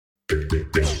Like,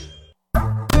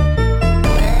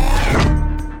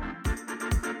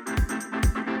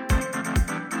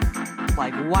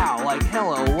 wow, like,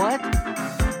 hello, what?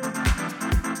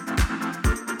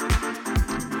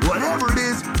 Whatever it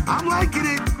is, I'm liking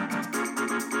it.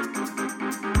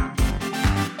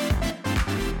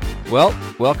 Well,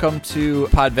 welcome to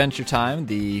Podventure Time,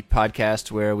 the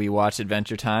podcast where we watch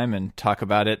Adventure Time and talk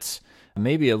about it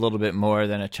maybe a little bit more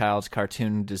than a child's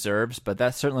cartoon deserves, but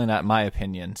that's certainly not my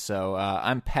opinion. So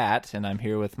I'm Pat, and I'm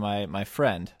here with my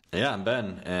friend. Yeah, I'm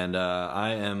Ben, and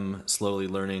I am slowly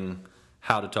learning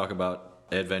how to talk about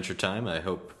Adventure Time. I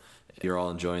hope you're all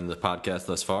enjoying the podcast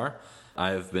thus far.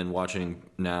 I've been watching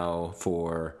now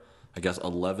for, I guess,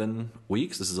 11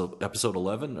 weeks. This is episode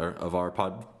 11 of our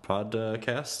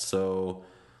podcast, so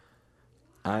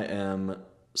I am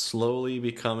slowly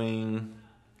becoming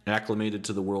acclimated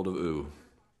to the world of Ooh.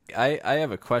 I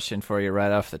have a question for you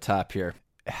right off the top here.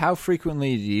 How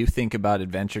frequently do you think about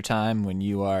Adventure Time when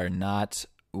you are not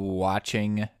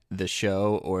watching the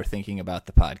show or thinking about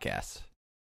the podcast?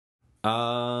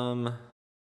 I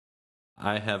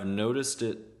have noticed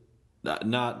it,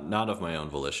 not of my own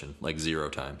volition, like 0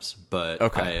 times, but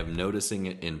okay. I am noticing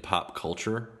it in pop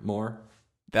culture more.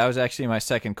 That was actually my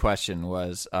second question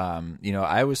was,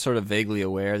 I was sort of vaguely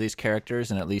aware of these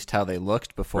characters and at least how they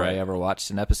looked before I ever watched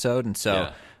an episode. And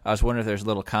so I was wondering if there's a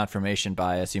little confirmation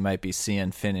bias. You might be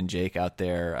seeing Finn and Jake out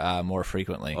there more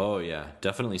frequently. Oh, yeah.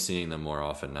 Definitely seeing them more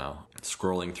often now.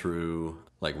 Scrolling through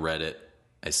like Reddit,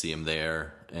 I see them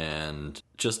there. And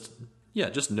just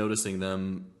noticing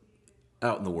them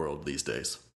out in the world these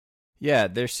days. Yeah,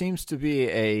 there seems to be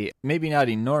a, maybe not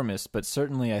enormous, but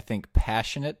certainly I think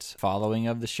passionate following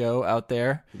of the show out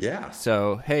there. Yeah.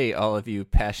 So, hey, all of you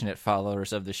passionate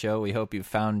followers of the show, we hope you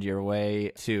found your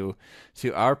way to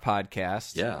our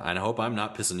podcast. Yeah, and I hope I'm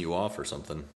not pissing you off or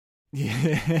something.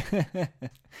 Yeah.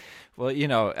 Well,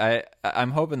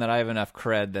 I'm hoping that I have enough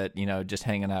cred that, just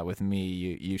hanging out with me,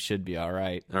 you should be all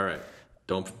right. All right.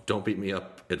 Don't beat me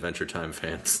up, Adventure Time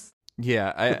fans.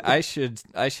 Yeah, I should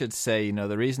say,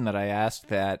 the reason that I asked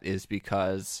that is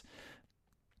because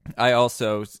I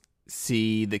also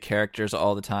see the characters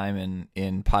all the time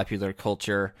in popular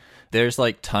culture. There's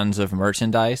like tons of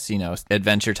merchandise,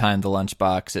 Adventure Time the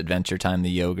lunchbox, Adventure Time the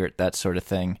yogurt, that sort of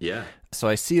thing. Yeah. So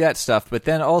I see that stuff, but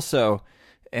then also,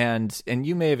 and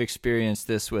you may have experienced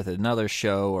this with another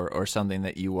show or something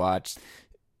that you watched.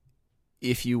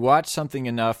 If you watch something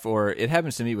enough, or it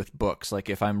happens to me with books, like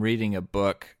if I'm reading a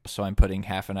book, so I'm putting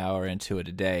half an hour into it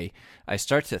a day, I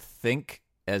start to think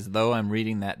as though I'm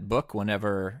reading that book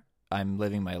whenever I'm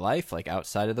living my life, like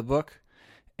outside of the book.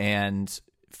 And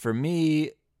for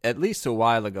me, at least a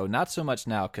while ago, not so much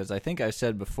now, because I think I've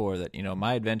said before that,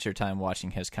 my Adventure Time watching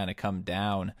has kind of come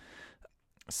down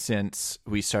since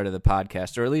we started the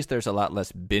podcast, or at least there's a lot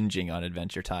less binging on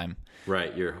Adventure Time.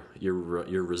 Right, you're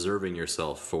reserving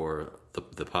yourself for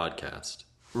the podcast.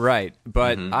 Right,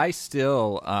 but I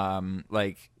still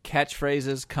like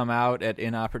catchphrases come out at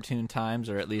inopportune times,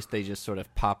 or at least they just sort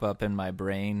of pop up in my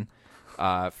brain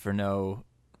for no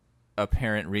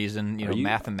apparent reason.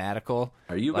 Mathematical.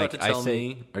 Are you about to tell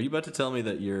me? Are you about to tell me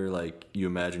that you're like you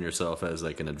imagine yourself as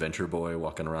like an adventure boy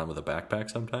walking around with a backpack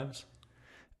sometimes?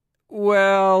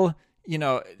 Well,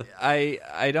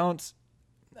 I don't.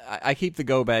 I keep the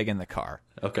go bag in the car.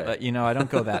 Okay. But, I don't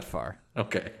go that far.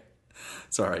 Okay.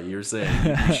 Sorry, you were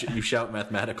saying you shout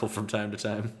mathematical from time to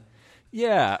time?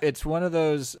 Yeah, it's one of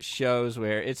those shows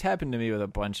where it's happened to me with a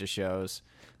bunch of shows.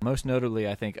 Most notably,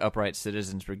 I think Upright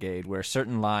Citizens Brigade, where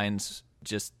certain lines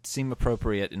just seem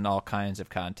appropriate in all kinds of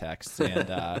contexts.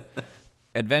 And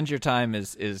Adventure Time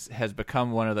has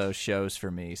become one of those shows for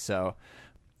me. So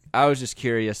I was just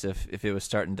curious if it was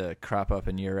starting to crop up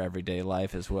in your everyday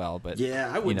life as well. But yeah,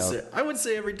 I would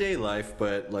say everyday life,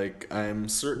 but like I'm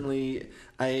certainly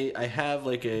I have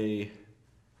like I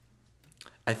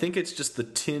think it's just the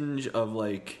tinge of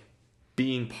like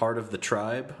being part of the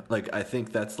tribe. Like I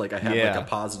think that's like I have like a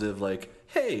positive like,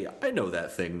 hey, I know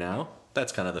that thing now.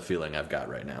 That's kind of the feeling I've got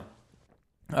right now.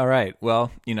 All right.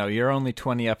 Well, you're only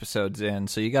 20 episodes in,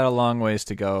 so you got a long ways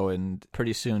to go, and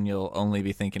pretty soon you'll only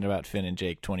be thinking about Finn and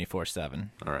Jake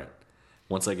 24/7. All right.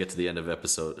 Once I get to the end of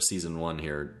season 1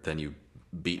 here, then you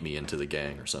beat me into the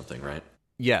gang or something, right?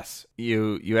 Yes.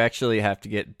 You actually have to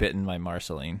get bitten by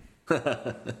Marceline.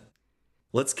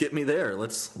 Let's get me there.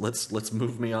 Let's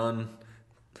move me on.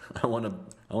 I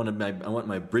want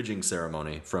my bridging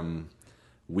ceremony from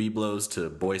Weeblos to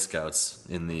Boy Scouts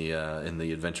in the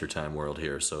Adventure Time world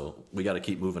here. So we got to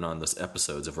keep moving on this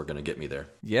episodes if we're going to get me there.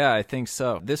 Yeah, I think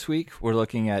so. This week we're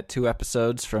looking at 2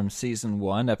 episodes from season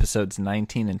 1, episodes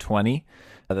 19 and 20.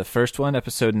 The first one,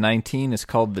 episode 19, is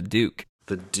called The Duke.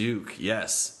 The Duke,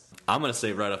 yes. I'm going to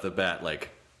say right off the bat,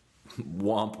 like,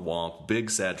 womp womp, big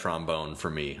sad trombone for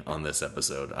me on this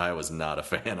episode. I was not a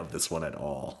fan of this one at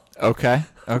all. Okay.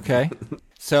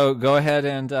 So go ahead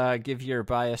and give your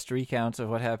biased recount of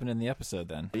what happened in the episode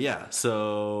then. Yeah,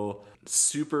 so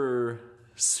super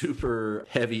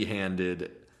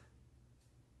heavy-handed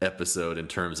episode in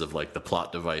terms of like the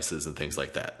plot devices and things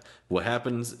like that. What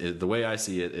happens is, the way I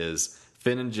see it is,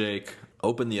 Finn and Jake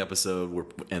open the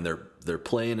episode and they're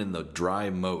playing in the dry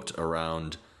moat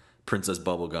around Princess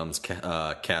Bubblegum's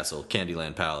castle,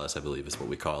 Candyland Palace, I believe is what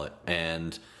we call it.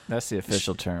 And that's the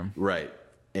official term. Right.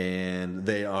 And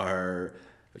they are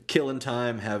killing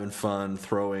time, having fun,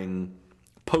 throwing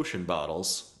potion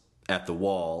bottles at the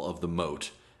wall of the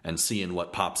moat and seeing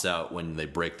what pops out when they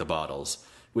break the bottles,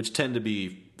 which tend to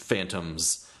be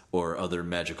phantoms or other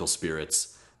magical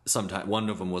spirits. Sometimes one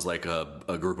of them was like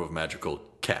a group of magical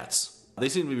cats. They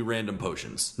seem to be random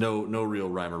potions. No real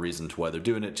rhyme or reason to why they're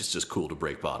doing it. Just cool to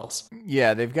break bottles.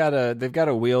 Yeah, they've got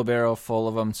a wheelbarrow full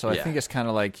of them. So I Yeah. think it's kind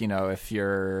of like, if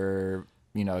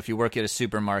you work at a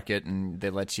supermarket and they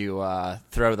let you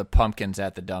throw the pumpkins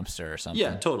at the dumpster or something.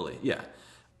 Yeah, totally. Yeah,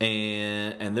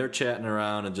 and they're chatting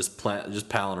around and just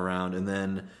palling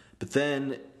around, but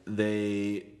then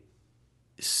they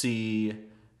see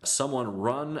someone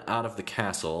run out of the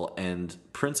castle, and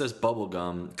Princess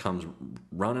Bubblegum comes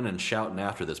running and shouting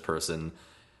after this person,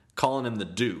 calling him the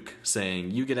Duke,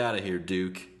 saying, "You get out of here,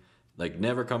 Duke. Like,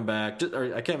 never come back." Or,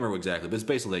 I can't remember exactly, but it's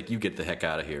basically like, "You get the heck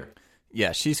out of here."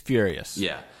 Yeah, she's furious.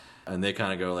 Yeah. And they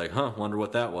kind of go like, wonder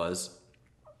what that was.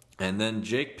 And then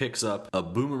Jake picks up a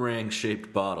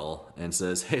boomerang-shaped bottle and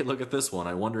says, "Hey, look at this one.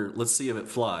 Let's see if it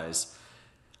flies."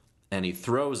 And he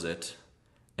throws it,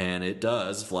 and it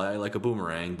does fly like a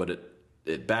boomerang, but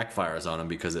it backfires on him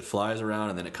because it flies around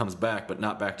and then it comes back, but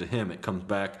not back to him. It comes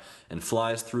back and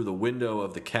flies through the window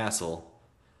of the castle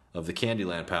of the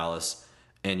Candyland Palace,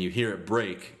 and you hear it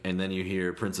break, and then you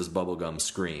hear Princess Bubblegum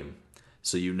scream.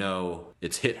 So you know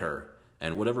it's hit her,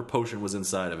 and whatever potion was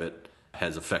inside of it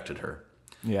has affected her.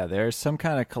 Yeah, there's some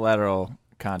kind of collateral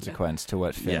consequence to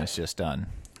what Finn has just done.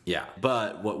 Yeah,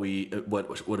 but what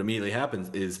immediately happens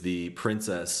is the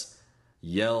princess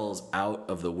yells out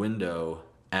of the window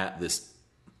at this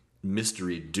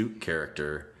mystery Duke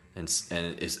character, and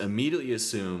it immediately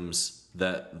assumes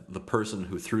that the person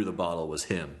who threw the bottle was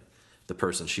him, the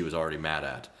person she was already mad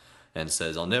at, and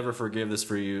says, "I'll never forgive this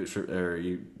for you," or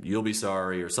 "You'll be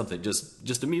sorry," or something.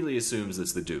 Just immediately assumes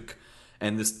it's the Duke.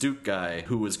 And this Duke guy,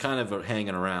 who was kind of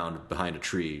hanging around behind a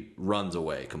tree, runs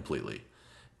away completely.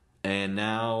 And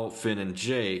now Finn and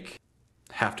Jake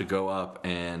have to go up,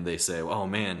 and they say, "Oh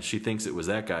man, she thinks it was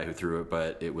that guy who threw it,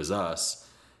 but it was us.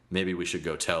 Maybe we should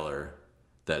go tell her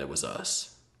that it was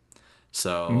us."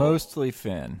 So Mostly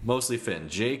Finn.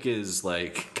 Jake is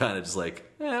like kind of just like,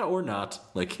 or not.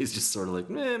 Like, he's just sort of like,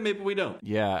 maybe we don't.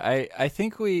 Yeah, I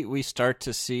think we start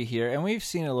to see here, and we've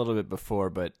seen a little bit before,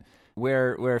 but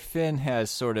where Finn has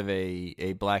sort of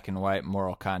a black and white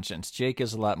moral conscience, Jake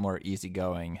is a lot more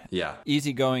easygoing. Yeah.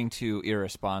 Easygoing to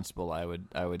irresponsible,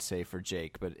 I would say, for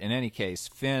Jake. But in any case,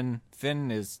 Finn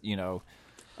is,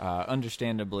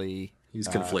 understandably He's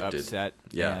conflicted. upset.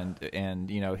 Yeah. And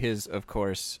his, of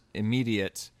course,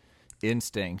 immediate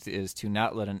instinct is to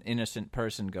not let an innocent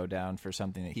person go down for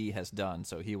something that he has done.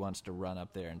 So he wants to run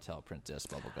up there and tell Princess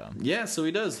Bubblegum. Yeah, so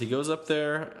he does. He goes up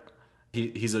there.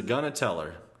 He's gonna tell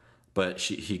her, but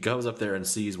he goes up there and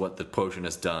sees what the potion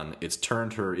has done. It's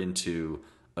turned her into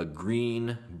a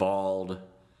green, bald,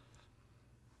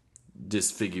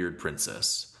 disfigured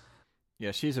princess.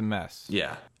 Yeah, she's a mess.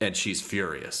 Yeah, and she's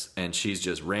furious, and she's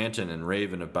just ranting and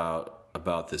raving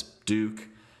about this Duke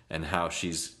and how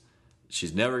she's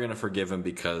never going to forgive him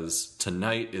because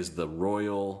tonight is the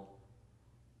royal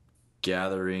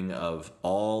gathering of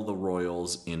all the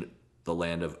royals in the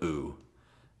land of Oo,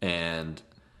 and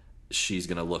she's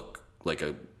going to look like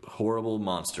a horrible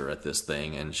monster at this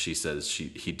thing. And she says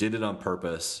he did it on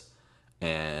purpose,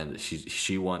 and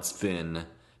she wants Finn.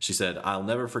 She said, "I'll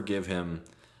never forgive him.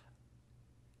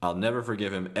 I'll never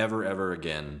forgive him ever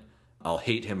again. I'll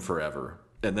hate him forever."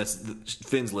 And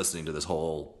Finn's listening to this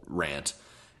whole rant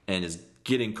and is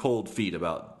getting cold feet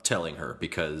about telling her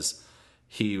because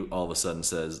he all of a sudden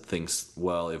thinks,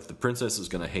 well, if the princess is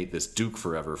going to hate this Duke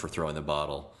forever for throwing the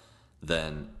bottle,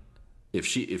 then if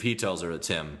he tells her it's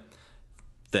him,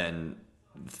 then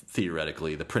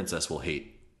theoretically the princess will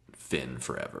hate Finn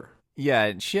forever.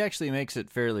 Yeah, she actually makes it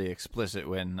fairly explicit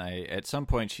when at some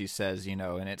point she says,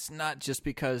 and it's not just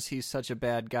because he's such a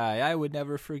bad guy. I would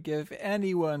never forgive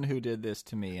anyone who did this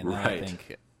to me. And right. I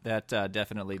think that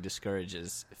definitely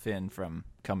discourages Finn from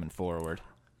coming forward.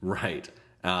 Right.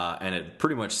 And it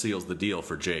pretty much seals the deal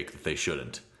for Jake that they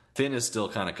shouldn't. Finn is still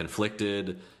kind of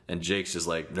conflicted, and Jake's just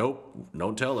like, nope,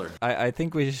 don't tell her. I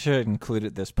think we should include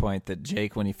at this point that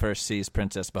Jake, when he first sees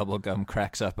Princess Bubblegum,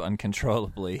 cracks up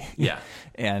uncontrollably. Yeah.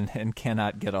 and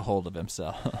cannot get a hold of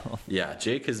himself. Yeah,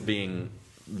 Jake is being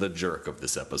the jerk of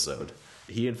this episode.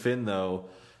 He and Finn, though,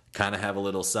 kind of have a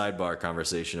little sidebar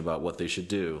conversation about what they should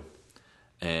do.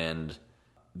 And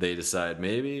they decide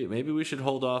maybe we should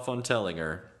hold off on telling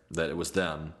her that it was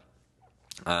them.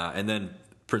 And then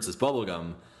Princess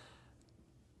Bubblegum,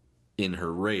 in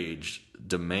her rage,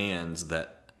 demands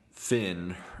that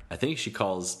Finn, I think she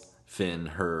calls Finn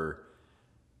her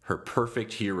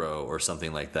perfect hero or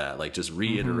something like that, like just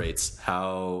reiterates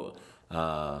how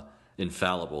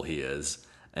infallible he is,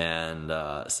 and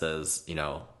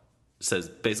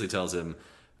basically tells him,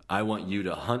 I want you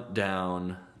to hunt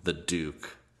down the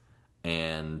Duke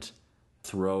and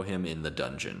throw him in the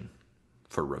dungeon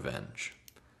for revenge.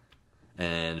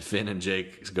 And Finn and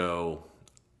Jake go,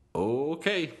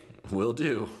 okay, will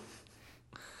do.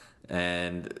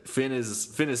 And Finn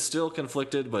is still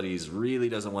conflicted, but he's really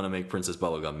doesn't want to make Princess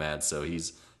Bubblegum mad, so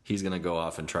he's going to go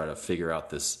off and try to figure out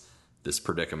this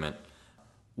predicament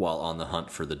while on the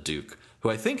hunt for the Duke, who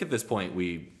I think at this point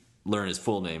we learn his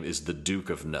full name is the Duke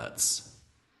of Nuts.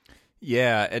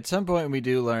 Yeah, at some point we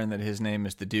do learn that his name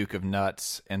is the Duke of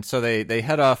Nuts, and so they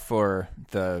head off for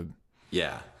the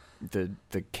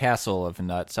castle of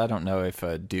Nuts. I don't know if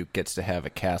a Duke gets to have a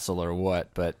castle or what,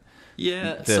 but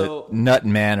the Nut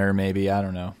Manor, maybe, I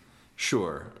don't know.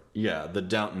 Sure. Yeah, the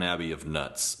Downton Abbey of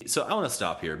Nuts. So I want to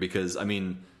stop here because, I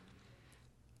mean,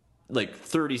 like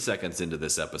 30 seconds into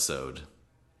this episode,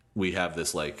 we have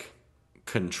this like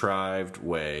contrived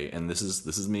way, and this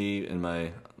is me and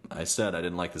I said I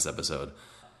didn't like this episode.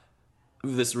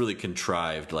 This really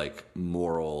contrived like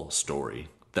moral story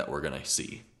that we're going to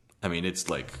see. I mean, it's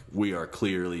like we're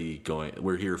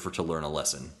here to learn a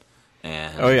lesson.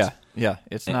 And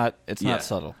it's not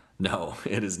subtle. No,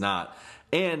 it is not.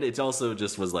 And it also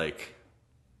just was like,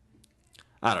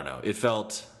 I don't know. It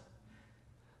felt,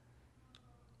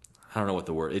 I don't know what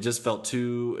the word. It just felt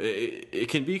too. It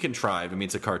can be contrived. I mean,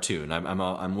 it's a cartoon.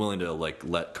 I'm willing to like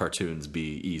let cartoons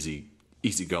be easy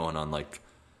going on like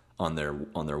on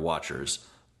their watchers,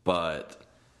 but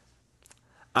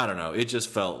I don't know. It just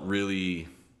felt really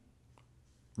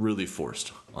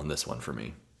forced on this one for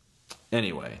me.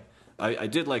 Anyway, I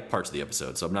did like parts of the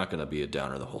episode, so I'm not going to be a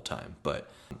downer the whole time. But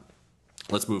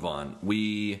let's move on.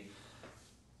 We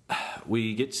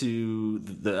get to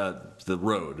the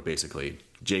road, basically.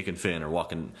 Jake and Finn are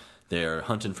walking. They're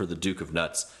hunting for the Duke of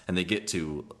Nuts, and they get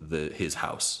to his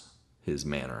house, his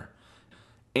manor.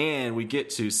 And we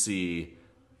get to see,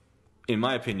 in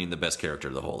my opinion, the best character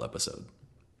of the whole episode,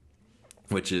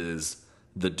 which is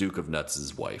the Duke of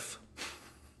Nuts' wife.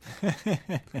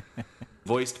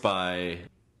 Voiced by...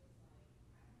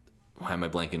 Why am I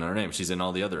blanking on her name? She's in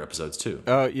all the other episodes, too.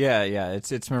 Oh, yeah.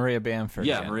 It's Maria Bamford.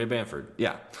 Yeah, Maria Bamford.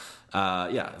 Yeah.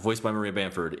 Voiced by Maria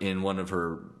Bamford in one of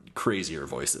her crazier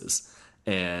voices.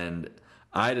 And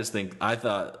I loved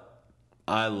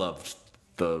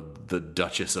the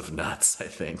Duchess of Nuts, I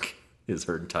think, is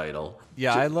her title.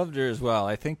 Yeah, I loved her as well.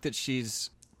 I think that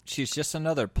she's just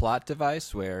another plot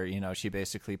device where, she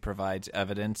basically provides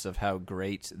evidence of how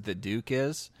great the Duke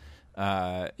is.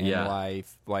 And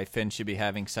why Finn should be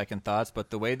having second thoughts, but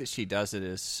the way that she does it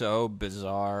is so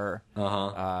bizarre,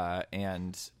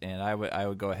 and I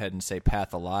would go ahead and say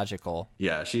pathological.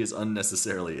 Yeah, she is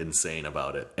unnecessarily insane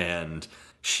about it, and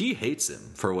she hates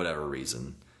him for whatever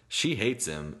reason. She hates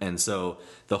him, and so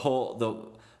the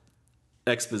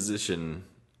exposition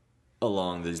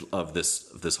along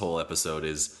this whole episode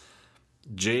is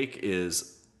Jake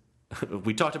is.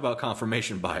 We talked about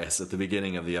confirmation bias at the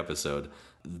beginning of the episode.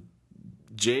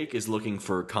 Jake is looking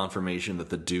for confirmation that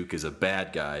the Duke is a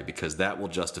bad guy because that will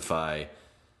justify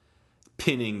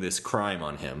pinning this crime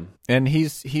on him. And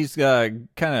he's kind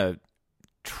of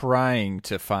trying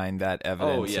to find that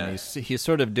evidence. Oh, yeah. And he's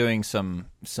sort of doing some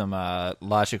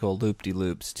logical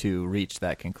loop-de-loops to reach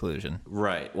that conclusion.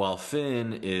 Right. While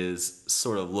Finn is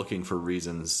sort of looking for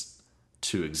reasons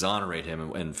to exonerate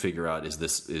him and figure out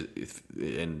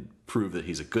and prove that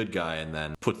he's a good guy, and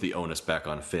then put the onus back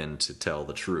on Finn to tell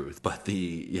the truth. But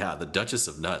the Duchess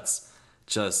of Nuts,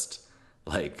 just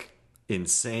like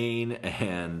insane,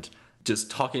 and just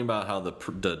talking about how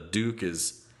the Duke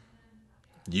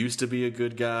used to be a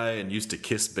good guy and used to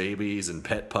kiss babies and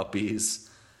pet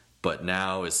puppies, but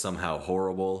now is somehow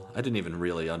horrible. I didn't even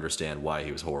really understand why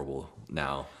he was horrible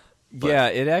now. But, yeah,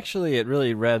 it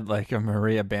really read like a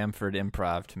Maria Bamford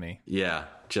improv to me. Yeah,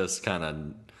 just kind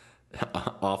of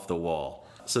off the wall.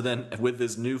 So then, with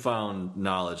this newfound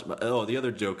knowledge, the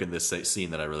other joke in this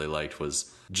scene that I really liked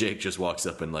was Jake just walks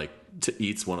up and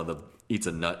eats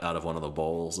a nut out of one of the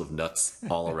bowls of nuts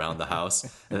all around the house,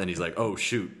 and then he's like, "Oh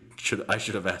shoot, I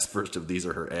should have asked first if these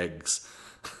are her eggs,"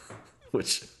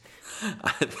 which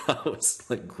I thought was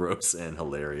like gross and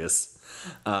hilarious.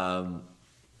 But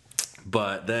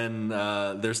then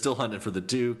they're still hunting for the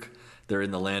Duke. They're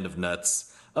in the land of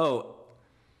nuts. Oh,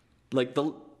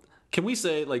 can we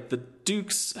say like the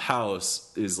Duke's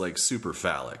house is like super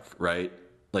phallic, right?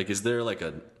 Like, is there like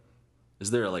a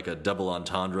double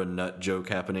entendre nut joke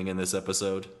happening in this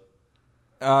episode?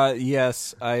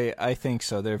 Yes, I think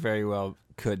so. There very well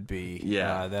could be.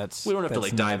 Yeah, we don't have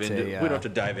to dive into. We don't have to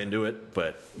dive into it,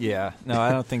 but yeah, no,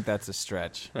 I don't think that's a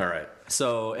stretch. All right.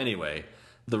 So anyway,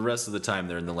 the rest of the time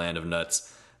they're in the land of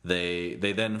nuts. They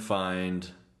then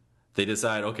they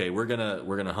decide, okay, we're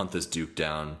gonna hunt this Duke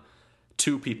down.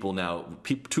 Two people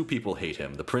hate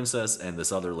him, the princess and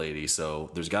this other lady, so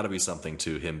there's got to be something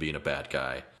to him being a bad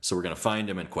guy. So we're going to find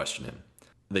him and question him.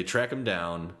 They track him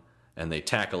down and they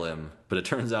tackle him, but it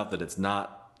turns out that it's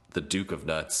not the Duke of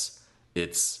Nuts,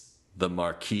 it's the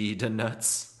Marquis de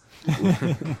Nuts,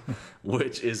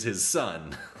 which is his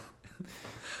son.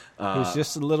 Who's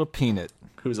just a little peanut.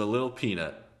 Who's a little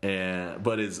peanut,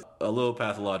 but is a little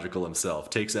pathological himself,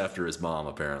 takes after his mom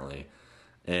apparently.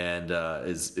 And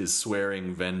is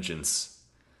swearing vengeance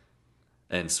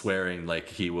and swearing like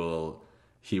he will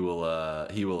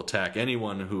attack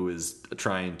anyone who is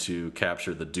trying to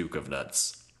capture the Duke of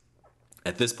Nuts.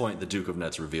 At this point, the Duke of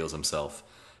Nuts reveals himself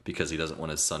because he doesn't want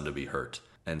his son to be hurt,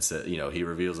 and so he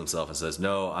reveals himself and says,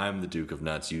 "No, I'm the Duke of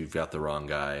Nuts. You've got the wrong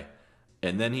guy."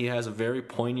 And then he has a very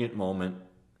poignant moment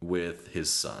with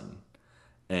his son,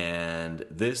 and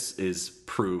this is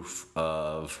proof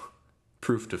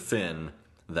to Finn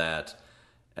that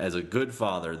as a good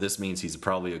father, this means he's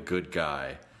probably a good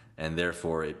guy, and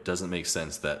therefore it doesn't make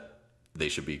sense that they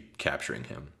should be capturing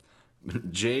him.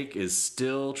 Jake is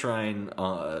still trying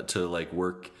to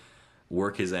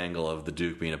work his angle of the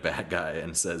Duke being a bad guy,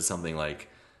 and says something like,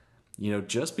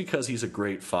 just because he's a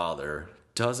great father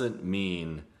doesn't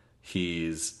mean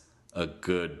he's a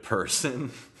good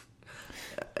person.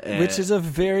 Which is a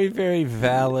very, very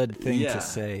valid thing to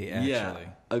say, actually. Yeah,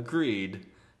 agreed.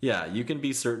 Yeah, you can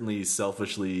be certainly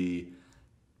selfishly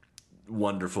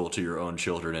wonderful to your own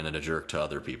children and a jerk to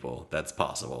other people. That's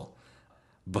possible.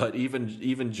 But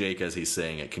even Jake, as he's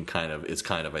saying it, it's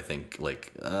kind of I think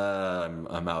like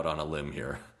I'm out on a limb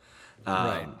here,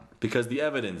 right? Because the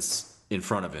evidence in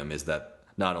front of him is that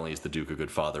not only is the Duke a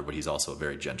good father, but he's also a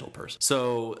very gentle person.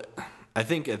 So I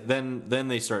think then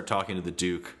they start talking to the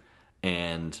Duke,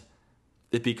 and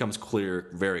it becomes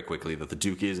clear very quickly that the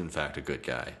Duke is in fact a good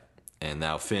guy. And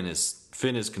now Finn is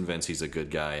convinced he's a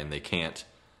good guy, and they can't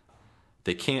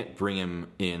bring him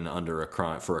in under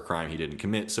for a crime he didn't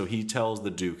commit. So he tells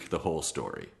the Duke the whole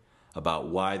story about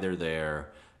why they're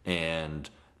there and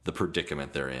the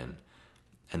predicament they're in.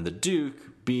 And the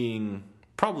Duke, being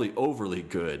probably overly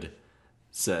good,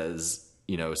 says,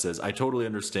 "I totally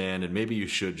understand, and maybe you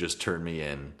should just turn me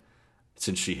in,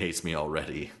 since she hates me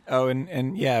already." Oh,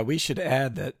 and yeah, we should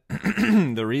add that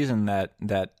the reason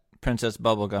that Princess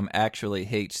Bubblegum actually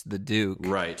hates the Duke,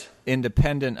 right,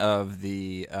 independent of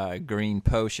the green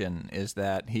potion, is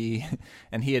that he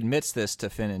admits this to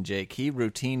Finn and Jake. He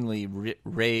routinely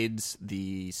raids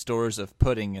the stores of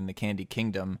pudding in the Candy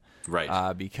Kingdom,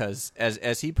 right? Because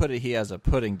as he put it, he has a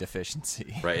pudding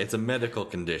deficiency. Right, it's a medical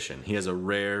condition. He has a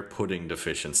rare pudding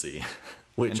deficiency,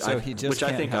 which I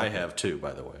think I have too,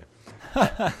 by the way.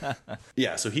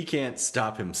 Yeah, so he can't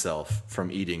stop himself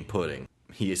from eating pudding.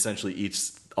 He essentially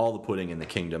eats all the pudding in the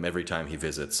kingdom every time he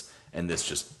visits, and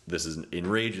this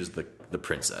enrages the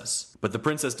princess. But the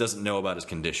princess doesn't know about his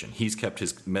condition. He's kept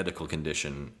his medical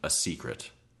condition a secret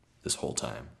this whole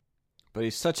time. But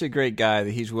he's such a great guy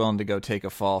that he's willing to go take a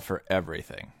fall for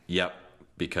everything. Yep,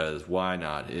 because why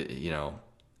not?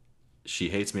 She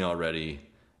hates me already,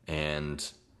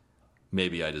 and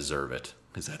maybe I deserve it,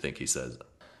 as I think he says.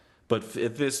 But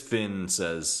if this Finn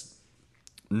says,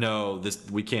 "No,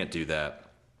 we can't do that,"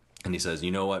 and he says, "You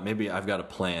know what? Maybe I've got a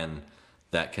plan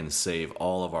that can save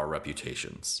all of our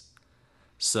reputations."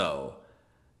 So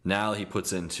now he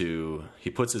puts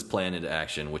his plan into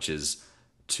action, which is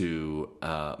to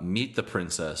meet the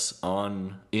princess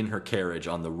in her carriage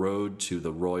on the road to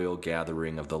the royal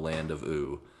gathering of the land of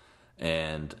Oo.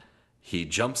 And he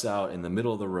jumps out in the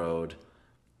middle of the road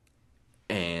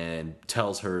and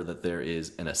tells her that there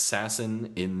is an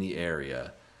assassin in the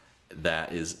area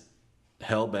that is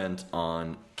hell-bent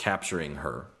on capturing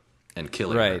her and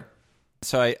killing her.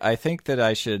 So I think that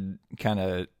I should kind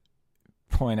of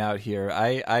point out here,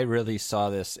 I really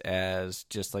saw this as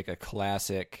just like a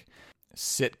classic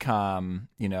sitcom,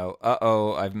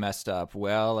 I've messed up.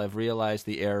 Well, I've realized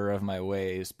the error of my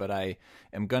ways, but I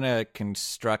am going to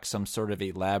construct some sort of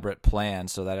elaborate plan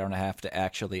so that I don't have to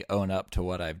actually own up to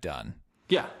what I've done.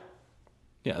 Yeah.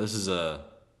 Yeah,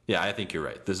 I think you're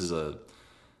right. This is a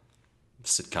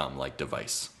sitcom-like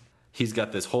device. He's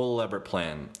got this whole elaborate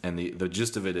plan, and the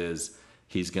gist of it is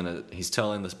he's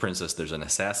telling this princess there's an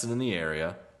assassin in the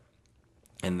area,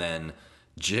 and then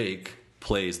Jake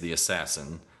plays the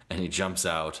assassin, and he jumps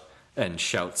out and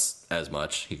shouts as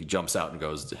much. He jumps out and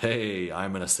goes, "Hey,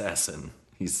 I'm an assassin."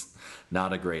 He's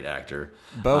not a great actor.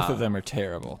 Both of them are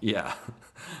terrible. Yeah.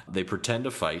 They pretend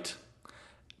to fight.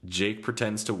 Jake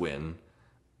pretends to win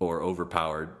or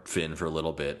overpowered Finn for a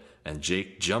little bit, and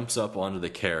Jake jumps up onto the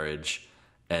carriage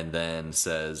and then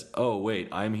says, "Oh, wait,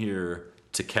 I'm here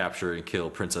to capture and kill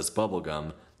Princess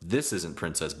Bubblegum. This isn't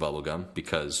Princess Bubblegum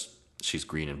because she's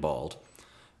green and bald.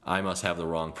 I must have the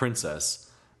wrong princess.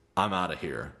 I'm out of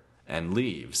here," and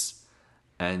leaves.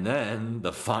 And then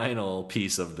the final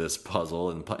piece of this puzzle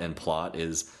and plot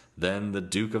is then the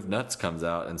Duke of Nuts comes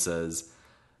out and says,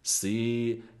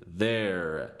 "See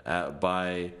there,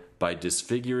 by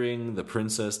disfiguring the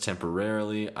princess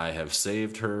temporarily, I have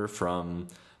saved her from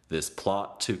this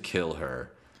plot to kill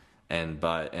her, and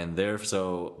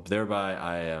thereby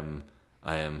I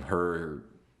am her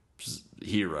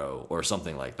hero," or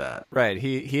something like that. Right.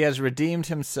 He has redeemed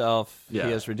himself. Yeah.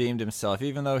 He has redeemed himself,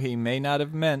 even though he may not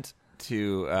have meant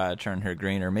to turn her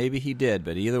green, or maybe he did,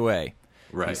 but either way,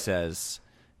 Right. He says,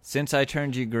 "Since I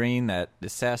turned you green, that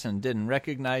assassin didn't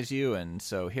recognize you, and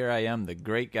so here I am, the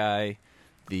great guy,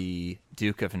 the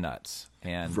Duke of Nuts."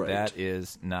 And Right. that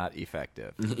is not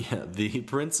effective. Yeah, the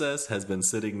princess has been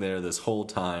sitting there this whole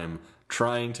time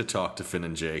trying to talk to Finn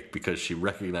and Jake because she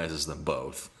recognizes them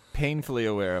both. Painfully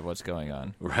aware of what's going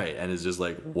on. Right, and is just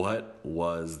like, what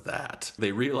was that?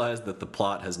 They realize that the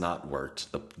plot has not worked.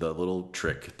 The little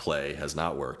trick play has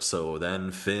not worked. So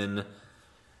then Finn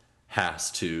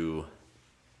has to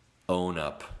own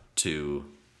up to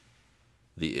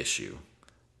the issue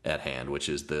at hand, which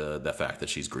is the fact that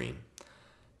she's green.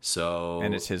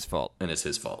 And it's his fault.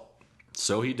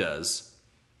 So he does,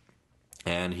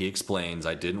 and he explains,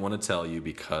 "I didn't want to tell you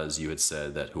because you had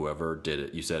said that whoever did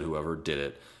it,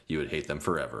 you would hate them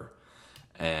forever."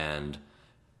 And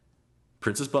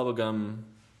Princess Bubblegum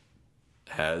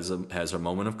has a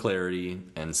moment of clarity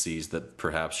and sees that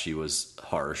perhaps she was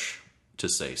harsh to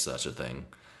say such a thing,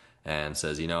 and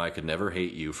says, "I could never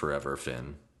hate you forever,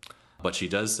 Finn." But she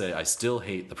does say, "I still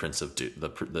hate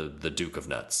the the Duke of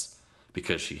Nuts,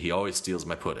 because he always steals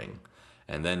my pudding."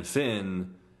 And then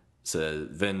Finn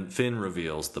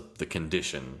reveals the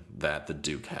condition that the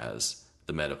Duke has,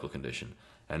 the medical condition.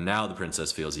 And now the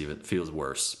princess feels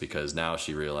worse, because now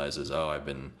she realizes, I've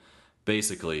been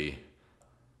basically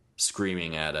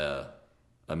screaming at a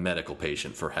medical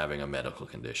patient for having a medical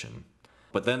condition.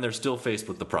 But then they're still faced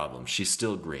with the problem. She's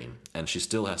still green, and she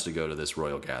still has to go to this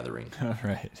royal gathering.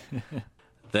 Right.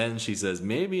 Then she says,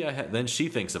 then she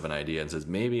thinks of an idea and says,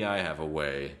 maybe I have a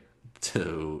way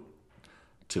to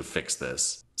fix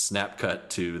this. Snap cut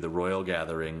to the royal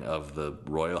gathering of the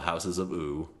royal houses of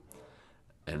Ooo,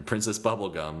 and Princess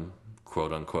Bubblegum,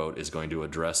 quote unquote, is going to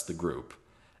address the group.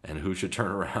 And who should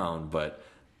turn around but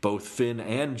both Finn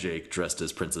and Jake dressed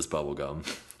as Princess Bubblegum,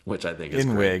 which I think is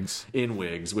great. In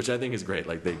wigs, which I think is great.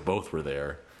 Like, they both were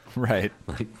there. Right.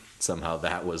 Like, somehow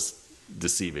that was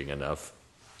deceiving enough.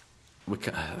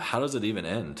 How does it even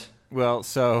end? Well,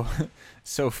 so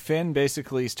Finn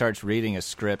basically starts reading a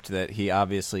script that he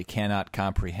obviously cannot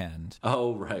comprehend.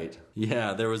 Oh, right.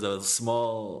 Yeah, there was a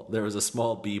small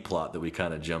B plot that we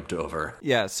kind of jumped over.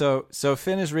 Yeah, so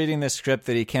Finn is reading this script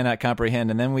that he cannot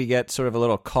comprehend, and then we get sort of a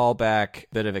little callback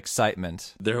bit of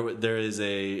excitement.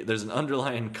 There's an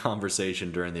underlying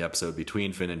conversation during the episode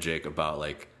between Finn and Jake about,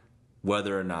 like,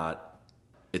 whether or not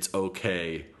it's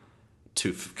okay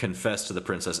to confess to the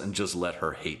princess and just let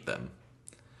her hate them.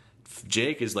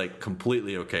 Jake is, like,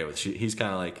 completely okay with it. He's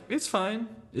kind of like, it's fine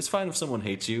if someone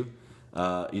hates you.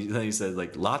 Then he said,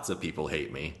 like, lots of people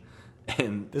hate me.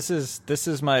 And this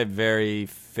is my very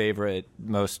favorite,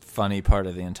 most funny part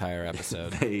of the entire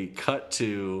episode. They cut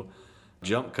to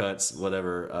jump cuts,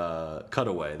 whatever,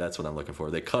 cutaway. That's what I'm looking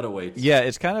for. They cut away. Yeah,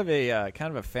 it's kind of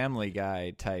a Family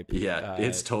Guy type. Yeah,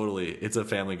 it's a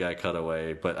Family Guy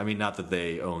cutaway. But I mean, not that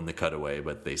they own the cutaway,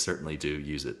 but they certainly do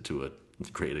use it to a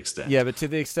great extent. Yeah, but to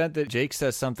the extent that Jake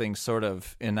says something sort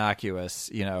of innocuous,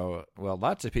 well,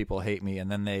 lots of people hate me,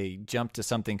 and then they jump to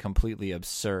something completely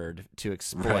absurd to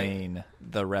explain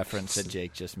the reference that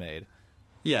Jake just made.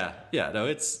 Yeah. No,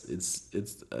 it's.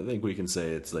 I think we can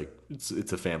say it's like it's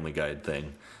a Family Guide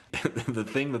thing. The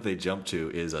thing that they jump to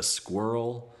is a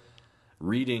squirrel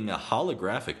reading a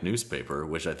holographic newspaper,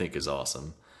 which I think is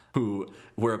awesome.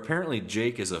 Where apparently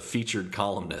Jake is a featured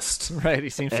columnist. Right, he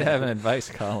seems to have an advice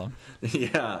column.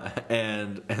 Yeah,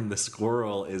 and the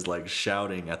squirrel is like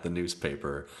shouting at the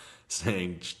newspaper,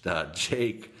 saying,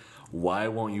 "Jake, why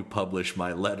won't you publish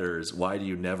my letters? Why do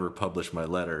you never publish my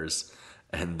letters?"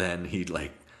 And then he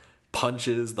like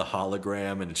punches the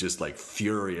hologram and is just like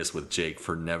furious with Jake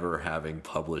for never having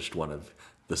published one of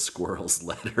the squirrel's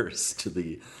letters to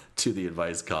the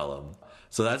advice column.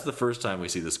 So that's the first time we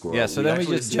see the squirrel. Yeah, so then we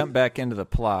just jump back into the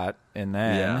plot, and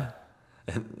then... Yeah.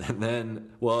 And then,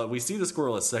 well, we see the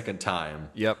squirrel a second time.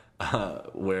 Yep.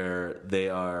 Where they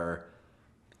are...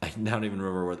 I don't even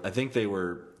remember what... I think they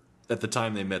were... At the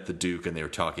time they met the Duke and they were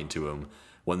talking to him.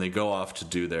 When they go off to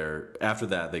do their... After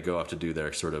that, they go off to do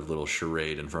their sort of little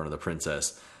charade in front of the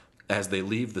princess. As they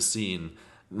leave the scene,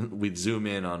 we zoom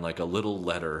in on like a little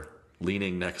letter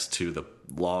leaning next to the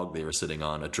log they were sitting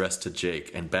on, addressed to Jake,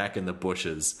 and back in the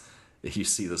bushes, you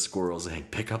see the squirrel saying,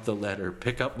 "Pick up the letter,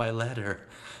 pick up my letter,"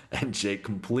 and Jake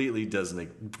completely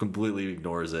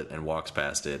ignores it and walks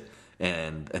past it,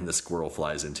 and the squirrel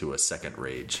flies into a second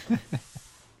rage.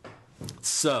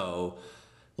 So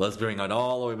let's bring it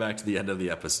all the way back to the end of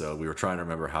the episode. We were trying to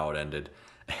remember how it ended,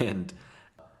 and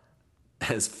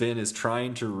as Finn is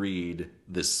trying to read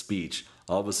this speech,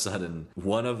 all of a sudden,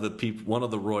 one of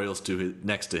the royals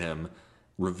next to him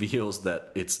reveals that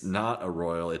it's not a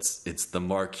royal. It's the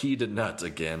Marquis de Nut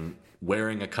again,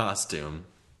 wearing a costume,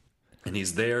 and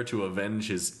he's there to avenge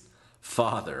his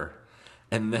father.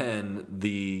 And then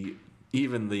the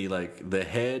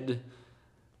head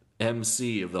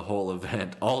MC of the whole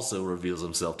event also reveals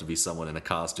himself to be someone in a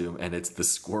costume, and it's the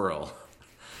squirrel.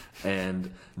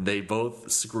 And they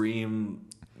both scream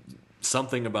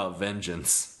something about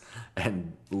vengeance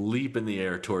and leap in the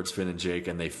air towards Finn and Jake,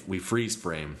 and we freeze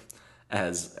frame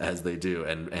as they do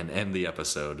and end the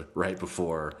episode right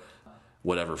before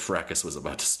whatever fracas was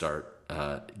about to start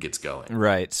gets going.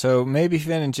 Right. So maybe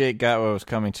Finn and Jake got what was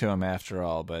coming to them after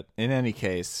all, but in any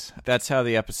case, that's how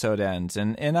the episode ends.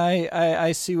 And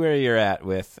I see where you're at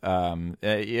with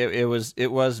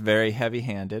it was very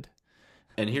heavy-handed.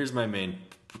 And here's my main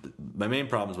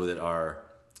problems with it are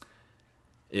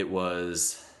it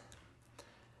was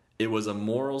a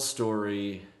moral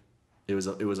story. It was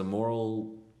a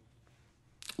moral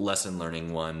lesson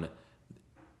learning one.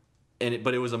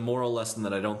 But it was a moral lesson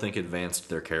that I don't think advanced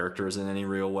their characters in any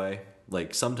real way.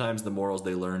 Like sometimes the morals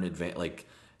they learn like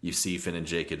you see Finn and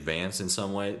Jake advance in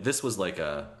some way. This was like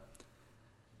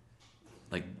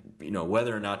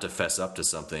whether or not to fess up to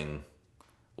something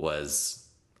was,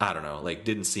 I don't know, like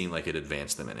didn't seem like it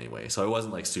advanced them in any way. So I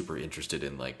wasn't like super interested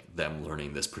in like them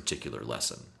learning this particular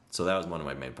lesson. So that was one of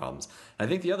my main problems. I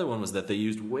think the other one was that they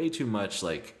used way too much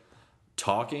like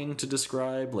talking to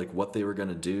describe like what they were going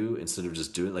to do instead of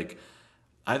just doing like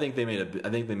I think they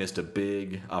missed a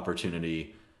big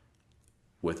opportunity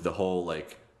with the whole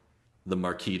like the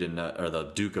Marquis de Nut or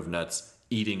the Duke of Nuts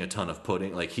eating a ton of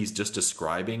pudding. Like he's just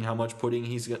describing how much pudding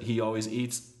he always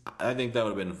eats. I think that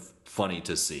would have been funny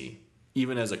to see,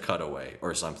 even as a cutaway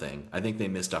or something. I think they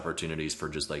missed opportunities for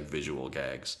just like visual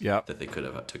gags that they could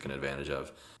have taken advantage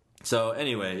of. So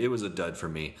anyway, it was a dud for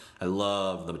me. I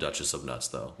love the Duchess of Nuts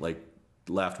though. Like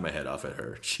laughed my head off at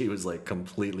her. She was like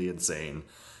completely insane.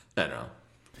 I don't know.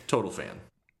 Total fan.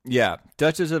 Yeah,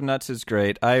 Duchess of Nuts is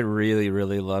great. I really,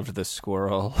 really loved the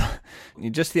squirrel.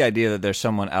 Just the idea that there's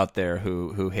someone out there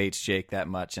who hates Jake that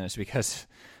much, and it's because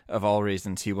of all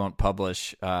reasons he won't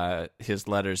publish his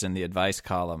letters in the advice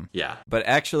column. Yeah. But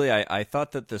actually, I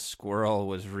thought that the squirrel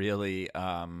was really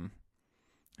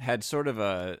had sort of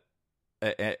a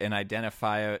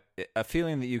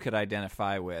feeling that you could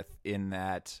identify with, in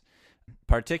that,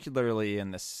 particularly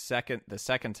in the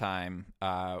second time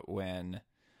when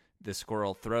the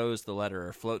squirrel throws the letter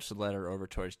or floats the letter over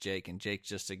towards Jake and Jake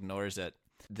just ignores it.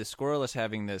 The squirrel is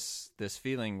having this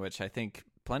feeling, which I think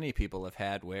plenty of people have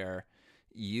had, where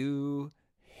you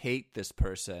hate this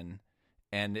person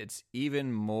and it's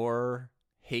even more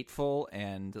hateful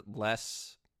and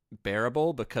less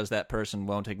bearable because that person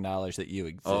won't acknowledge that you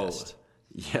exist. Oh,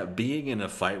 yeah, being in a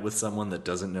fight with someone that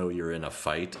doesn't know you're in a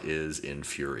fight is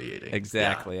infuriating.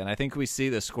 Exactly, yeah. And I think we see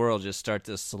the squirrel just start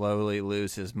to slowly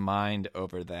lose his mind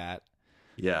over that.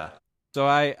 Yeah. So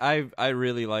I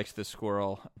really liked the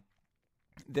squirrel.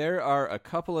 There are a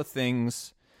couple of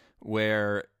things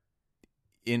where,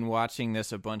 in watching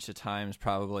this a bunch of times,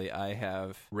 probably I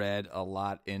have read a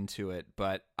lot into it,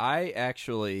 but I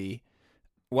actually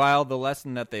while the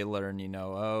lesson that they learn,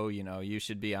 you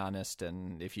should be honest,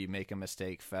 and if you make a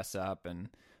mistake, fess up, and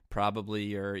probably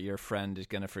your friend is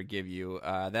going to forgive you.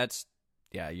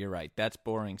 Yeah, you're right. That's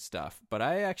boring stuff. But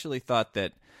I actually thought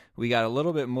that we got a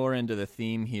little bit more into the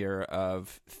theme here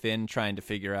of Finn trying to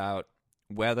figure out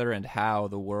whether and how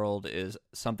the world is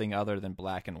something other than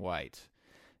black and white.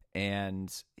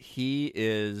 And he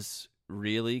is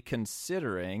really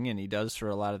considering, and he does for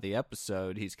a lot of the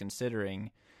episode, he's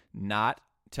considering not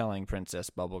telling Princess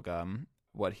Bubblegum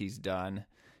what he's done.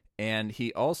 And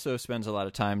he also spends a lot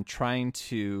of time trying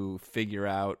to figure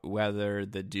out whether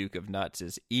the Duke of Nuts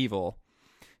is evil.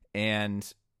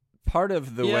 And part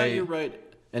of the way... Yeah, you're right.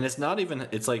 And it's not even...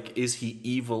 It's like, is he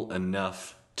evil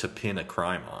enough to pin a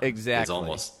crime on? Exactly. It's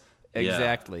almost...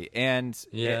 Exactly.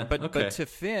 Yeah. But Okay. to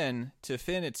Finn,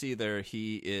 it's either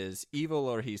he is evil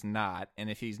or he's not. And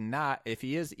if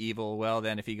he is evil, well,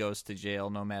 then if he goes to jail,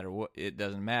 no matter what, it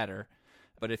doesn't matter.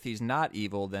 But if he's not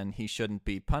evil, then he shouldn't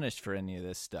be punished for any of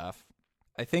this stuff.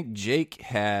 I think Jake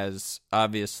has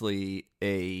obviously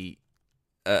a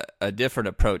different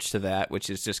approach to that, which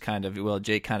is just kind of, well,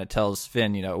 Jake kind of tells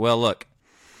Finn, well, look,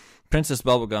 Princess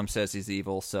Bubblegum says he's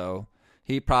evil, so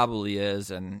he probably is,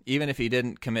 and even if he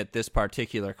didn't commit this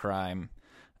particular crime,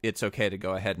 it's okay to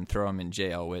go ahead and throw him in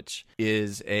jail, which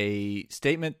is a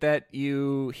statement that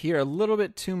you hear a little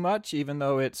bit too much, even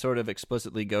though it sort of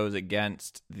explicitly goes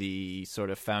against the sort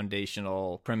of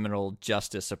foundational criminal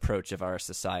justice approach of our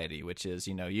society, which is,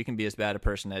 you can be as bad a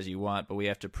person as you want, but we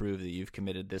have to prove that you've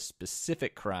committed this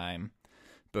specific crime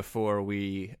before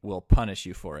we will punish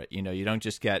you for it. You don't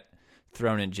just get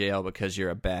thrown in jail because you're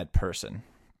a bad person.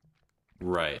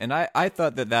 Right. And I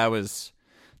thought that was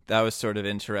sort of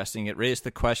interesting. It raised the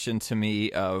question to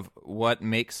me of what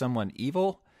makes someone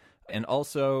evil, and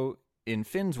also in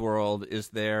Finn's world, is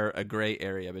there a gray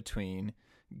area between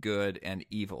good and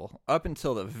evil? Up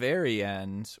until the very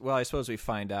end, well, I suppose we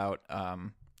find out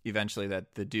eventually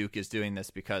that the Duke is doing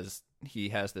this because he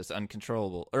has this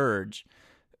uncontrollable urge,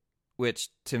 which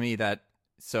to me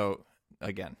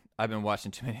again, I've been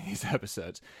watching too many of these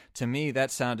episodes. To me, that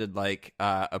sounded like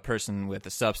a person with a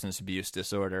substance abuse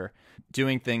disorder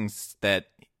doing things that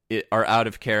are out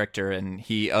of character and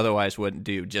he otherwise wouldn't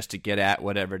do just to get at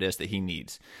whatever it is that he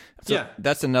needs. So Yeah.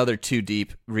 That's another too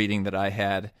deep reading that I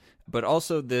had. But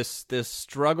also this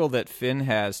struggle that Finn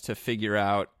has to figure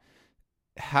out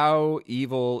how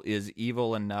evil is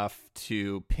evil enough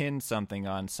to pin something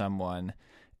on someone,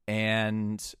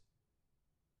 and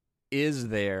is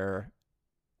there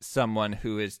someone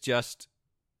who is just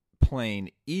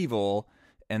plain evil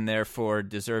and therefore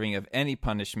deserving of any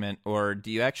punishment, or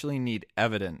do you actually need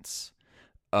evidence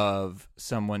of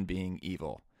someone being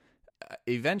evil?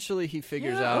 Eventually he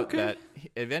figures out that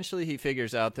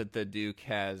the Duke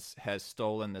has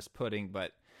stolen this pudding,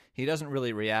 but he doesn't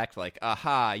really react like,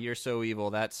 aha, you're so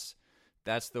evil, that's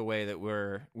the way that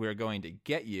we're going to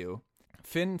get you.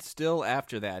 Finn still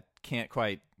after that can't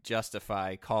quite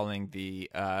justify calling the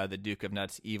Duke of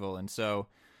Nuts evil, and so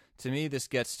to me this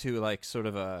gets to like sort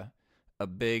of a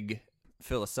big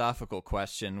philosophical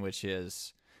question, which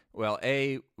is, well,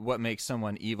 A, what makes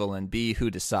someone evil, and B,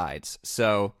 who decides?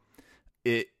 So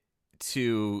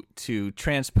to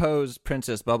transpose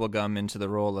Princess Bubblegum into the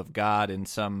role of God in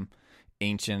some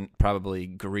ancient, probably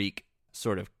Greek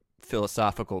sort of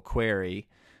philosophical query.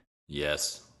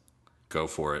 Yes. Go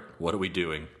for it. What are we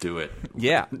doing? Do it.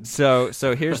 Yeah. So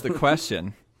here's the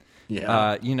question.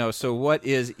 Yeah. So what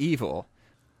is evil?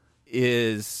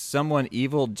 Is someone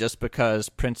evil just because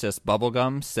Princess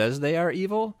Bubblegum says they are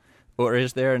evil? Or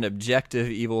is there an objective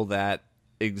evil that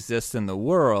exists in the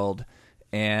world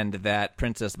and that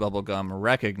Princess Bubblegum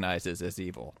recognizes as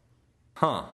evil?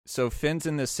 Huh. So Finn's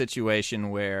in this situation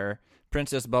where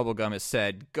Princess Bubblegum has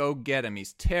said, go get him,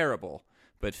 he's terrible.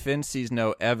 But Finn sees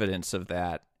no evidence of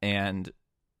that, and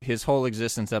his whole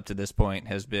existence up to this point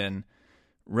has been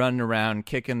running around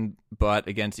kicking butt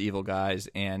against evil guys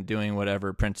and doing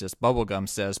whatever Princess Bubblegum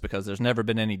says, because there's never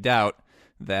been any doubt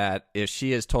that if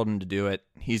she has told him to do it,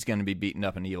 he's going to be beating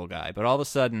up an evil guy. But all of a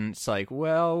sudden, it's like,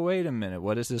 well, wait a minute,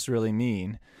 what does this really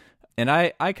mean? And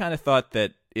I kind of thought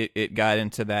that it got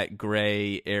into that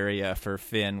gray area for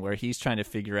Finn, where he's trying to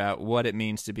figure out what it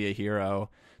means to be a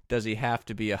hero. Does he have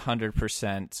to be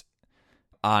 100%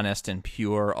 honest and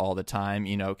pure all the time?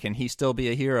 Can he still be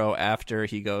a hero after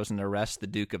he goes and arrests the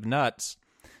Duke of Nuts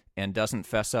and doesn't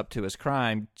fess up to his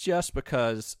crime just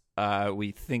because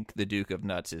we think the Duke of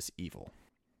Nuts is evil?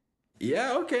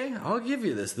 Yeah, okay. I'll give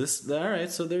you this. All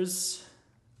right, so there's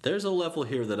a level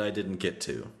here that I didn't get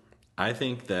to. I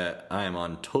think that I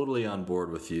am totally on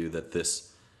board with you that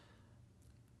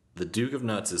the Duke of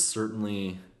Nuts is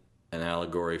certainly an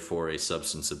allegory for a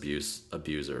substance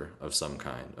abuser of some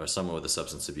kind, or someone with a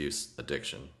substance abuse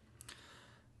addiction.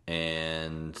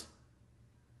 And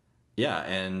yeah,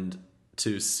 and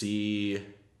to see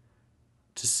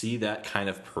that kind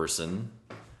of person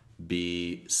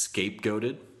be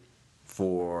scapegoated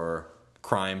for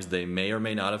crimes they may or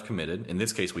may not have committed. In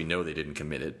this case, we know they didn't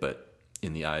commit it, but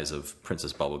in the eyes of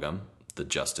Princess Bubblegum, the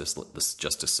justice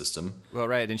system. Well,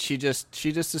 right, and she just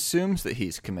assumes that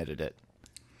he's committed it.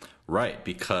 Right,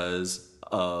 because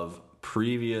of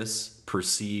previous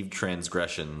perceived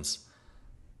transgressions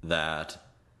that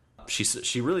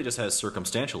she really just has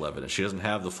circumstantial evidence. She doesn't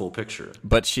have the full picture.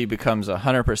 But she becomes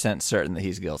 100% certain that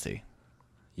he's guilty.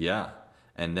 Yeah,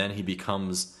 and then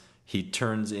he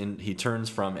turns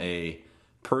from a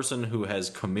person who has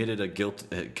committed a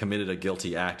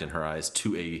guilty act in her eyes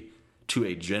to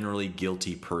a generally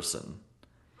guilty person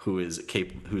who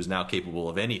is now capable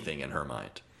of anything in her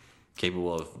mind,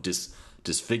 capable of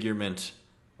disfigurement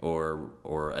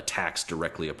or attacks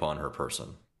directly upon her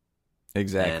person.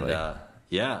 Exactly. And,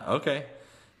 yeah. Okay.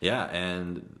 Yeah,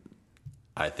 and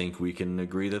I think we can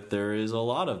agree that there is a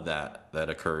lot of that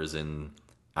occurs in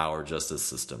our justice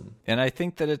system. And I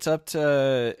think that it's up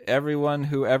to everyone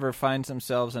who ever finds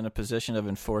themselves in a position of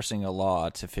enforcing a law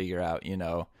to figure out,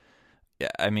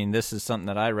 I mean, this is something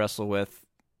that I wrestle with.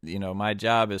 My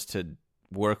job is to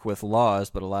work with laws,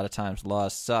 but a lot of times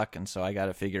laws suck, and so I got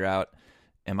to figure out,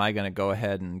 am I going to go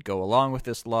ahead and go along with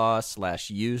this law /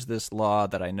 use this law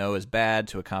that I know is bad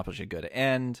to accomplish a good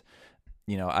end?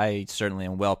 I certainly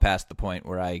am well past the point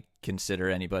where I consider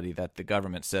anybody that the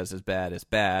government says is bad.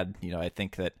 I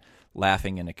think that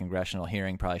laughing in a congressional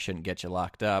hearing probably shouldn't get you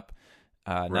locked up.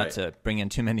 Not to bring in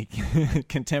too many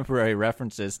contemporary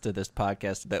references to this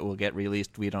podcast that will get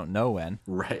released we don't know when.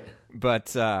 Right.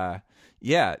 But, I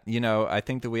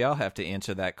think that we all have to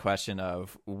answer that question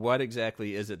of what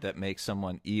exactly is it that makes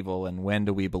someone evil, and when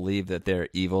do we believe that they're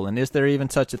evil? And is there even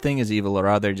such a thing as evil, or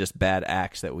are there just bad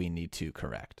acts that we need to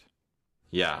correct?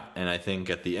 Yeah, and I think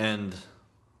at the end,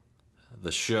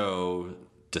 the show's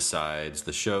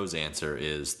answer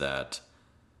is that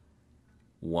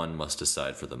one must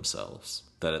decide for themselves.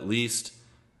 That at least,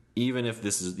 even if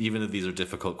these are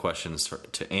difficult questions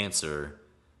to answer,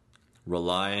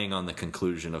 relying on the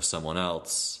conclusion of someone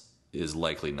else is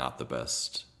likely not the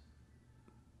best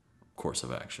course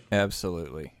of action.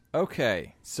 Absolutely.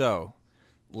 Okay, so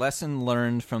lesson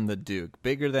learned from the Duke,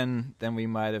 bigger than we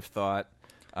might have thought.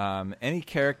 Any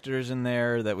characters in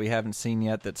there that we haven't seen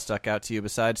yet that stuck out to you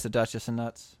besides the Duchess and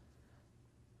Nuts?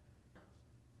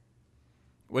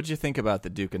 What did you think about the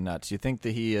Duke and Nuts? You think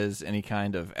that he is any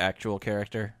kind of actual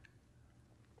character?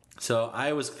 So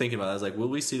I was thinking about it. I was like, will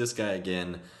we see this guy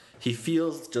again? He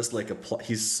feels just like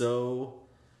he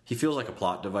feels like a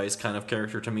plot device kind of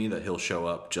character to me, that he'll show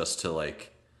up just to,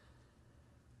 like,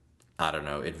 I don't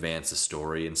know, advance a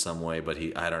story in some way, but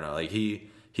he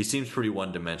seems pretty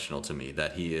one-dimensional to me,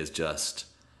 that he is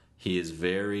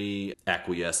very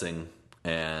acquiescing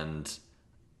and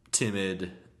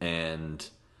timid and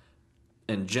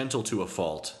gentle to a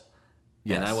fault.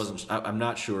 Yes. And I'm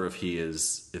not sure if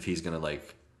he's going to,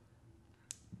 like,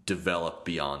 develop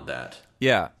beyond that.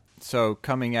 Yeah. So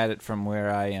coming at it from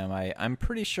where I am, I'm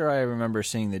pretty sure I remember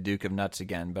seeing the Duke of Nuts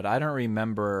again, but I don't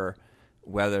remember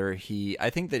whether I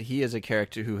think that he is a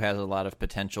character who has a lot of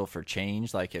potential for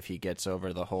change. Like, if he gets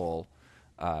over the whole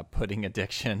pudding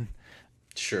addiction,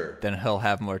 sure, then he'll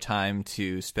have more time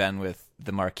to spend with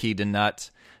the Marquis de Nut.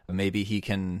 Maybe he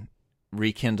can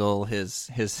rekindle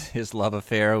his love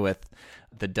affair with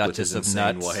the Duchess of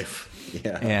Nuts. Wife.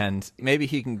 Yeah. And maybe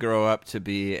he can grow up to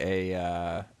be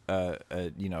a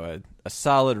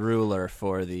solid ruler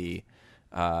for the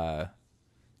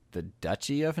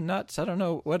Duchy of Nuts. I don't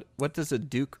know what does a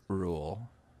duke rule.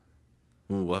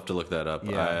 Ooh, we'll have to look that up.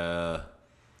 Yeah.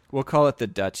 We'll call it the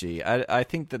Duchy. I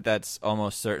think that's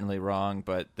almost certainly wrong,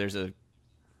 but there's a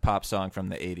pop song from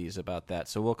the 80s about that,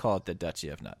 so we'll call it the Duchy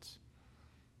of Nuts.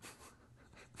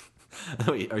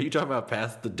 Wait, are you talking about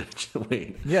past the Duchy?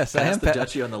 Wait, yes, I am. Past the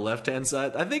Duchy on the left-hand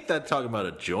side? I think that's talking about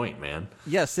a joint, man.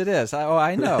 Yes, it is.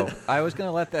 I know. I was going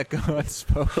to let that go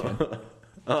unspoken.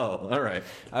 Oh, all right.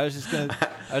 I was just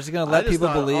gonna let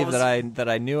people believe that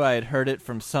I knew I had heard it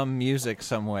from some music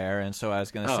somewhere, and so I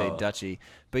was gonna say Duchy.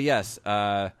 But yes,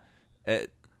 as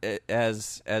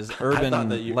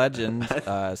urban legend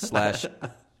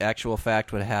 / actual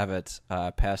fact would have it,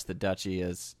 Past the Duchy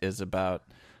is about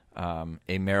a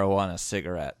marijuana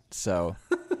cigarette. So,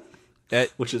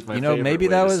 which is my favorite maybe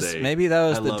way that to was say, maybe that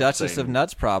was I the Duchess saying, of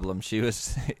Nuts problem. She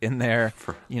was in there,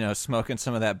 smoking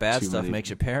some of that bad stuff, makes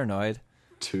you paranoid.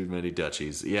 Too many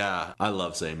Duchies. Yeah, I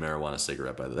love saying marijuana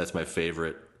cigarette, by the way. That's my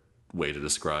favorite way to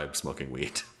describe smoking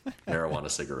weed. Marijuana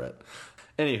cigarette.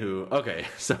 Anywho, okay,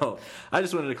 so I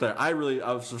just wanted to declare.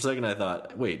 For a second I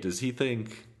thought, wait, does he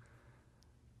think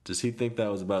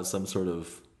that was about some sort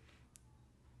of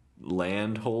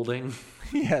land holding?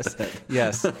 Yes.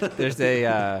 There's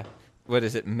a what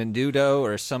is it, Menudo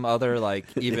or some other like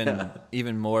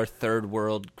even more third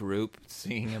world group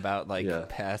singing about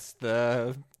past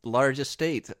the large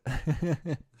estate.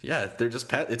 Yeah, they're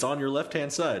just it's on your left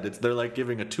hand side. They're like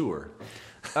giving a tour.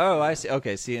 Oh, I see.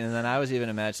 Okay, see, and then I was even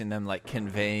imagining them like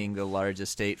conveying the large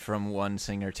estate from one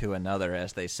singer to another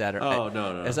as they sat. Oh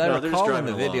no! As I recall in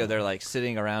the video, along. they're like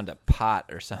sitting around a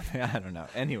pot or something. I don't know.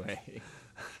 Anyway.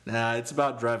 Nah, it's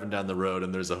about driving down the road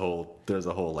and there's a whole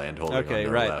land holding. Okay,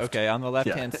 on right. left. Okay, on the left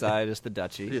hand side is the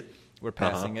duchy. We're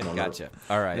passing it. Gotcha.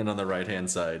 All right. And on the right hand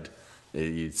side,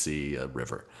 you'd see a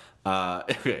river.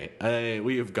 Okay,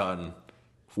 we have gone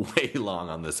way long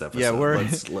on this episode.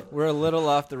 Yeah, we're a little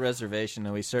off the reservation,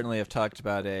 and we certainly have talked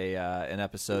about an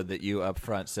episode that you up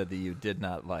front said that you did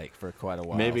not like for quite a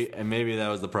while. Maybe that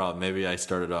was the problem. Maybe I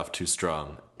started off too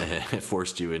strong. I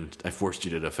forced you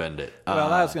to defend it.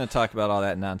 Well, I was going to talk about all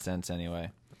that nonsense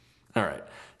anyway. All right,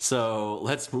 so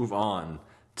let's move on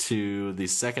to the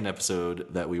second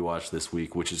episode that we watched this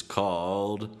week, which is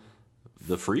called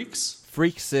The Freaks?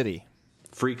 Freak City.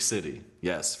 Freak City.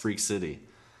 Yes, Freak City.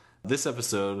 This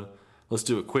episode, let's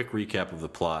do a quick recap of the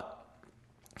plot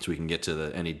so we can get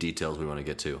to any details we want to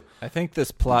get to. I think this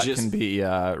plot can be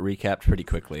recapped pretty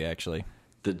quickly, actually.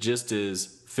 The gist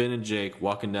is Finn and Jake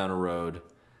walking down a road.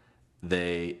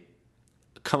 They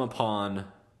come upon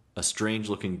a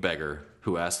strange-looking beggar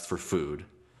who asks for food.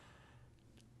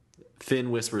 Finn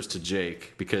whispers to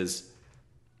Jake, because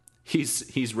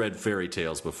he's read fairy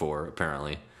tales before,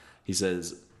 apparently. He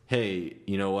says, hey,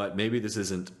 you know what? Maybe this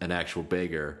isn't an actual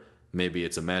beggar. Maybe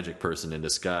it's a magic person in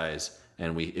disguise,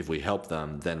 and if we help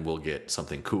them, then we'll get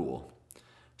something cool.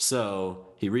 So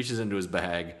he reaches into his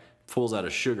bag, pulls out a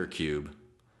sugar cube,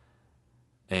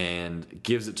 and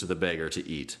gives it to the beggar to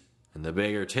eat. And the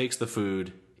beggar takes the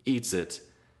food, eats it,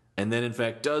 and then in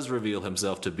fact does reveal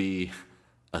himself to be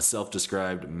a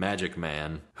self-described magic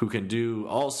man who can do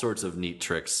all sorts of neat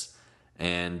tricks.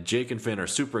 And Jake and Finn are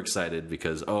super excited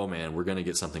because, oh man, we're going to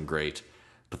get something great.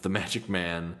 But the magic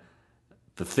man,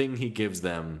 the thing he gives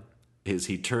them is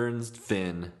he turns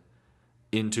Finn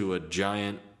into a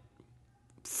giant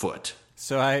foot.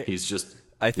 So I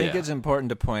think yeah. it's important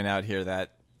to point out here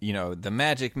that, you know, the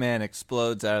magic man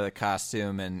explodes out of the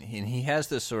costume and he has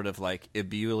this sort of like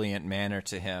ebullient manner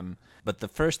to him. But the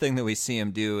first thing that we see him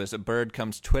do is a bird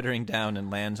comes twittering down and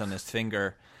lands on his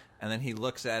finger. And then he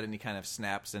looks at it and he kind of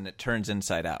snaps and it turns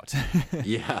inside out.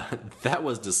 Yeah, that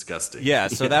was disgusting. Yeah,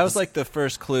 so that was like the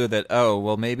first clue that, oh,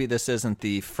 well, maybe this isn't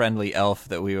the friendly elf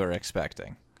that we were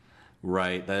expecting.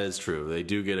 Right, that is true. They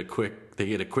get a quick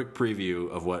preview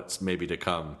of what's maybe to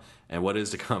come. And what is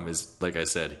to come is, like I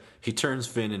said, he turns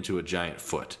Finn into a giant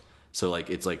foot. So like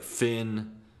it's like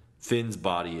Finn's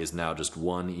body is now just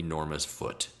one enormous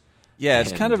foot. Yeah,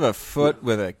 it's kind of a foot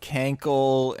with a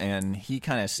cankle, and he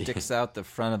kind of sticks out the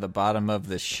front of the bottom of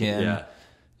the shin.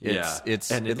 Yeah, it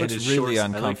looks really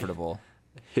uncomfortable.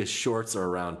 Like his shorts are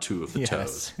around two of the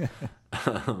toes.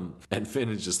 And Finn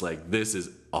is just like, this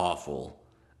is awful.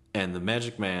 And the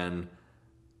magic man,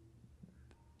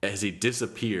 as he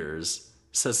disappears,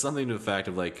 says something to the fact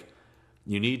of like,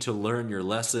 you need to learn your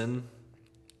lesson,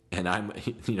 and I'm,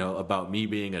 about me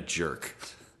being a jerk.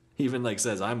 He even like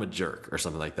says I'm a jerk or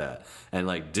something like that, and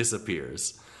like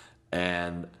disappears,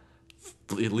 and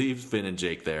he leaves Finn and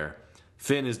Jake there.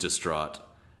 Finn is distraught.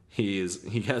 He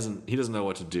doesn't know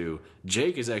what to do.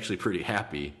 Jake is actually pretty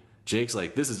happy. Jake's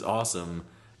like, this is awesome.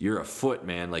 You're a foot,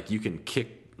 man. Like you can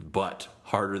kick butt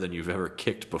harder than you've ever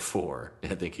kicked before.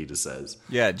 I think he just says.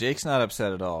 Yeah, Jake's not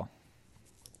upset at all.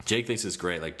 Jake thinks it's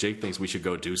great. Like Jake thinks we should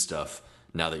go do stuff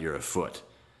now that you're a foot.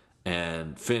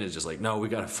 And Finn is just like, no, we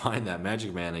got to find that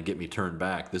magic man and get me turned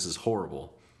back. This is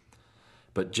horrible.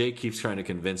 But Jake keeps trying to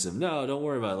convince him, no, don't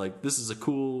worry about it. Like, this is a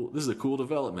cool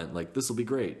development. Like, this will be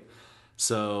great.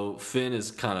 So Finn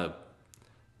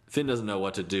doesn't know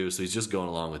what to do, so he's just going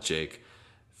along with Jake.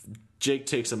 Jake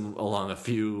takes him along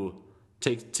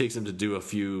takes him to do a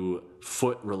few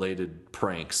foot-related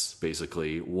pranks,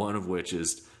 basically. One of which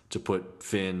is to put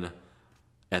Finn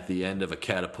at the end of a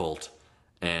catapult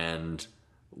and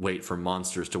wait for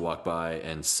monsters to walk by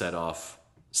and set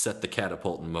the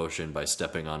catapult in motion by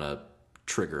stepping on a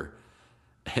trigger,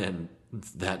 and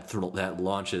that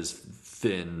launches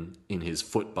Finn in his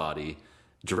foot body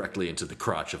directly into the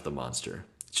crotch of the monster.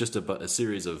 It's just a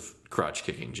series of crotch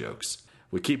kicking jokes.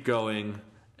 We keep going,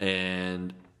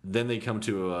 and then they come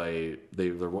to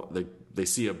they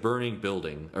see a burning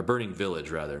building, a burning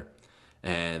village rather,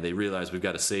 and they realize we've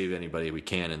got to save anybody we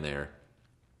can in there.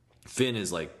 Finn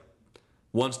is like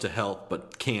wants to help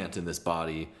but can't in this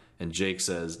body, and Jake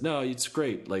says, "No, it's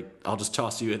great. Like I'll just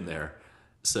toss you in there."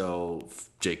 So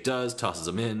Jake tosses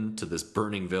him in to this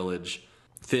burning village.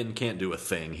 Finn can't do a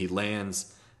thing. He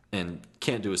lands and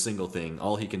can't do a single thing.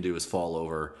 All he can do is fall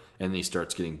over, and then he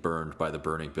starts getting burned by the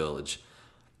burning village.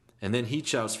 And then he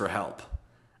shouts for help,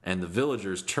 and the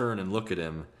villagers turn and look at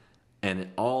him, and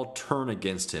all turn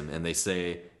against him, and they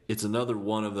say, "It's another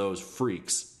one of those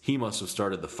freaks. He must have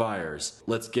started the fires.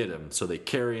 Let's get him." So they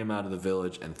carry him out of the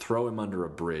village and throw him under a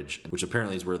bridge, which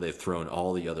apparently is where they've thrown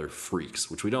all the other freaks,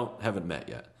 which we haven't met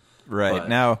yet. Right. But,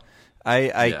 now,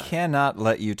 I yeah. cannot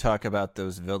let you talk about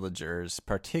those villagers,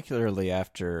 particularly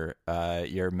after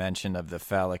your mention of the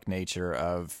phallic nature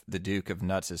of the Duke of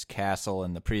Nuts' castle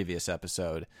in the previous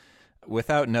episode,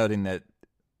 without noting that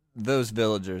those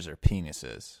villagers are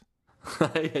penises.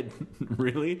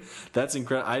 Really? That's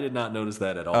incredible. I did not notice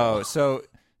that at all. Oh, so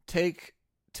take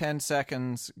 10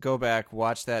 seconds, go back,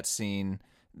 watch that scene.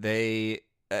 They,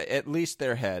 at least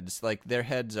their heads, like their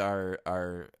heads are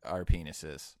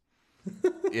penises.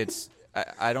 It's,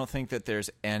 I don't think that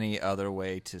there's any other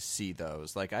way to see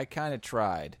those. Like I kind of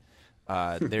tried.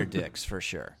 They're dicks for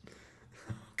sure.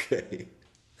 Okay.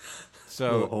 So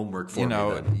a little homework for me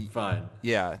then. Fine.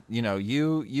 Yeah,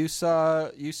 you saw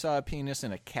a penis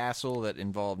in a castle that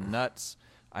involved nuts.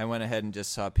 I went ahead and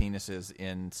just saw penises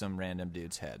in some random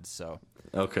dude's head. So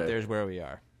okay, there's where we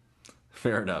are.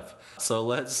 Fair enough. So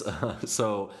let's.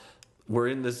 So we're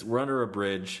under a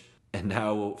bridge, and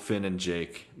now Finn and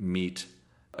Jake meet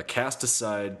a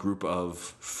cast-aside group of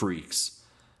freaks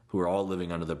who are all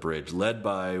living under the bridge, led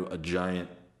by a giant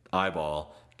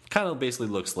eyeball. Kind of basically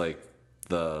looks like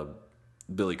the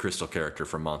Billy Crystal character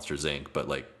from Monsters Inc., but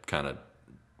like kind of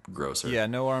grosser. Yeah,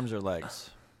 no arms or legs.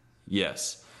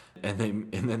 Yes. And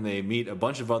then they meet a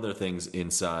bunch of other things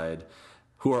inside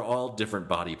who are all different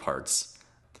body parts.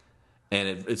 And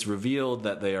it's revealed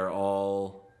that they are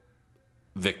all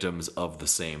victims of the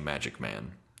same Magic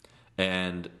Man.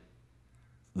 And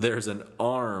there's an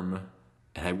arm,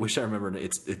 and I wish I remembered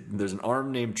there's an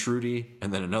arm named Trudy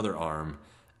and then another arm.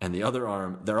 And the other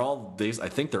arm, I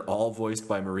think they're all voiced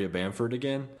by Maria Bamford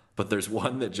again. But there's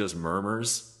one that just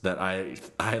murmurs that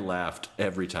I laughed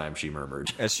every time she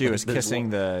murmured. As she was kissing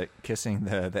the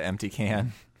empty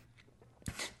can.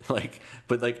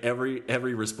 But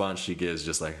every response she gives,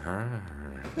 just like,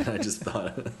 I just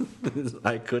thought,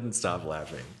 I couldn't stop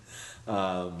laughing.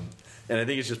 And I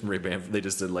think it's just Maria Bamford. They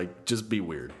just said, like, just be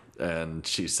weird. And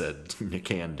she said, you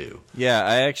can do. Yeah,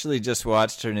 I actually just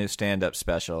watched her new stand-up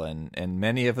special, and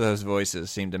many of those voices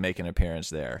seem to make an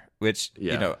appearance there. Which,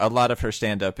 a lot of her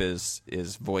stand-up is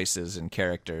voices and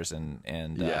characters,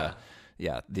 I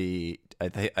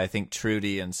think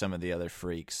Trudy and some of the other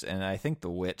freaks, and I think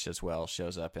the witch as well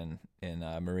shows up in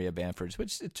Maria Bamford's,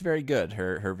 which it's very good.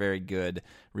 Her very good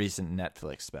recent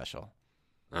Netflix special.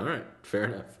 All right, fair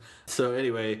enough. So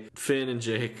anyway, Finn and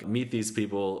Jake meet these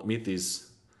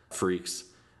freaks,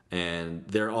 and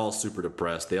they're all super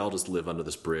depressed. They all just live under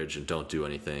this bridge and don't do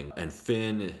anything. And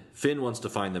Finn wants to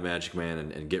find the Magic Man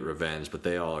and get revenge, but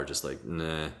they all are just like,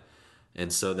 nah.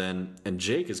 And so and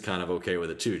Jake is kind of okay with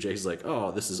it too. Jake's like,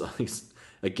 oh, this is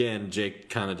again. Jake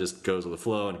kind of just goes with the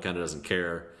flow and kind of doesn't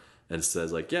care and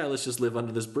says like, yeah, let's just live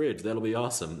under this bridge. That'll be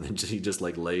awesome. And he just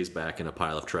like lays back in a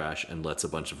pile of trash and lets a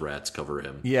bunch of rats cover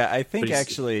him. Yeah, I think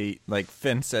actually like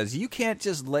Finn says, you can't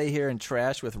just lay here in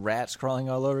trash with rats crawling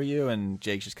all over you. And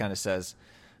Jake just kind of says,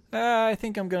 I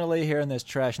think I'm going to lay here in this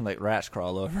trash and let rats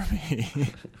crawl over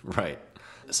me. Right.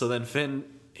 So then Finn,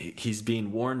 he's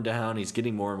being worn down. He's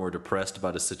getting more and more depressed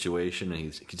about his situation. And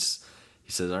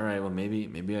he says, all right, well,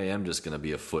 maybe I am just going to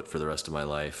be a foot for the rest of my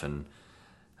life. And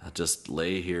I'll just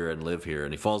lay here and live here.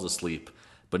 And he falls asleep.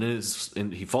 But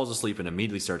he falls asleep and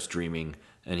immediately starts dreaming.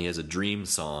 And he has a dream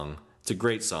song. It's a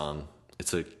great song.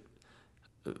 It's a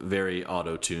very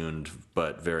auto-tuned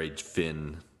but very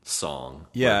Finn song.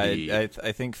 Yeah,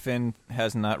 I think Finn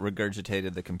has not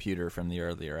regurgitated the computer from the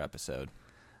earlier episode.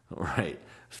 Right.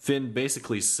 Finn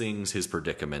basically sings his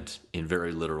predicament in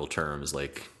very literal terms,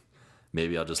 like,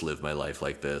 maybe I'll just live my life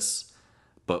like this.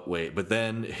 But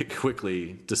then he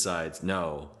quickly decides,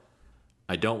 no,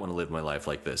 I don't want to live my life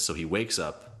like this. So he wakes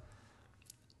up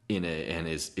and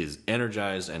is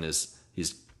energized and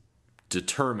he's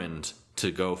determined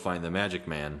to go find the Magic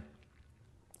Man,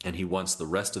 and he wants the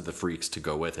rest of the freaks to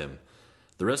go with him.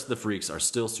 The rest of the freaks are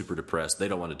still super depressed. They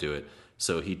don't want to do it.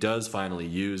 So he does finally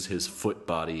use his foot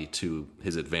body to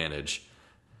his advantage,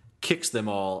 kicks them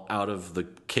all out of the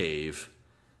cave,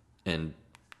 and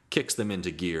kicks them into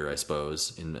gear, I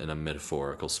suppose, in a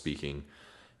metaphorical speaking.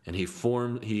 And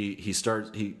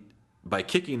by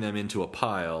kicking them into a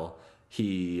pile,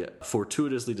 he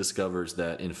fortuitously discovers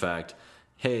that, in fact,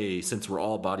 hey, since we're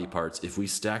all body parts, if we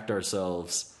stacked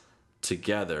ourselves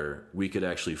together, we could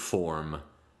actually form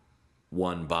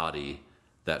one body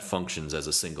that functions as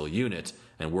a single unit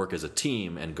and work as a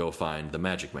team and go find the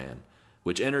Magic Man,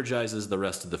 which energizes the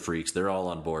rest of the freaks. They're all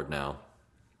on board now.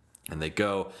 And they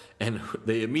go, and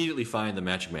they immediately find the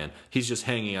Magic Man. He's just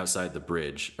hanging outside the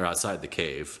bridge, or outside the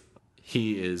cave.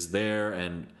 He is there,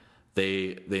 and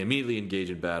they immediately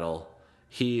engage in battle.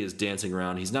 He is dancing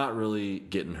around. He's not really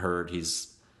getting hurt.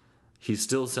 He's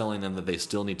still telling them that they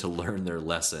still need to learn their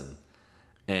lesson.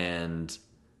 And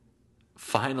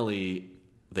finally,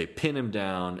 they pin him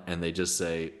down, and they just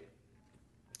say,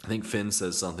 I think Finn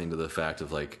says something to the fact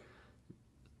of, like,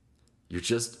 you're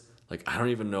just... like, I don't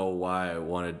even know why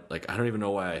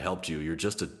I helped you. You're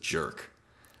just a jerk.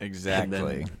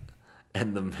 Exactly.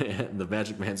 And the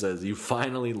Magic Man says, you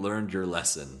finally learned your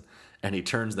lesson. And he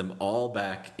turns them all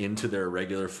back into their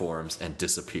regular forms and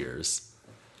disappears.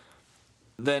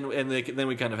 Then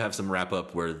we kind of have some wrap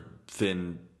up where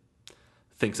Finn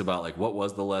thinks about, like, what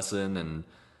was the lesson,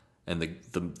 and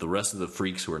the rest of the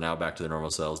freaks who are now back to their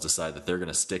normal selves decide that they're going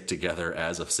to stick together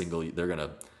as a single. They're going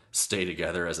to stay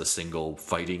together as a single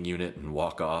fighting unit and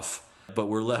walk off. But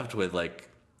we're left with, like,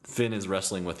 Finn is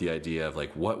wrestling with the idea of,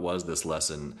 like, what was this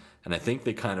lesson? And I think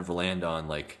they kind of land on,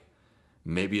 like,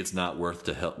 maybe it's not worth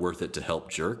it to help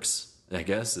jerks, I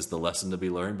guess, is the lesson to be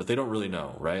learned. But they don't really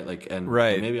know, right? Like, and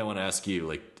right. Maybe I want to ask you,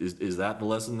 like, is that the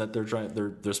lesson that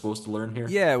they're supposed to learn here?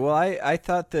 Yeah, well, I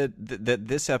thought that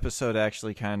this episode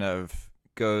actually kind of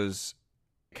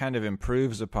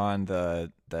improves upon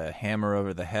the hammer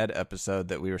over the head episode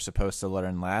that we were supposed to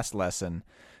learn last lesson,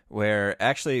 where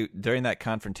actually during that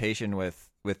confrontation with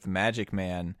the Magic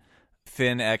Man,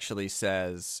 Finn actually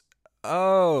says,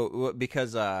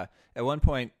 because at one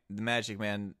point the Magic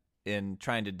Man, in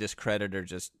trying to discredit or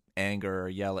just anger or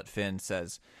yell at Finn,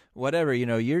 says, whatever,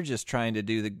 you're just trying to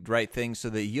do the right thing so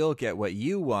that you'll get what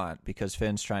you want, because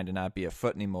Finn's trying to not be a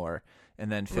foot anymore.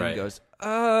 And then Finn goes,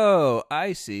 oh,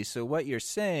 I see. So what you're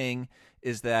saying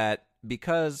is that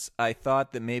because I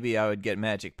thought that maybe I would get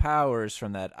magic powers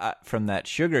from that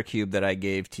sugar cube that I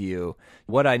gave to you,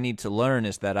 what I need to learn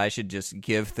is that I should just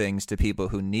give things to people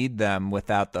who need them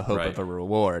without the hope of a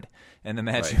reward. And the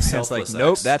Magic Man's like,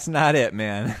 nope, that's not it,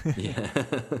 man. Yeah.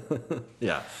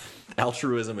 Yeah.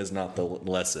 Altruism is not the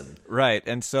lesson. Right.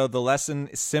 And so the lesson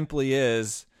simply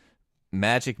is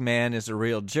Magic Man is a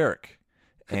real jerk.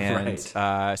 And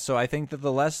so I think that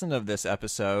the lesson of this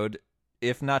episode,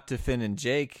 if not to Finn and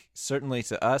Jake, certainly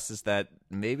to us, is that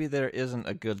maybe there isn't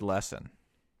a good lesson.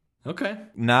 Okay.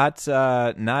 Not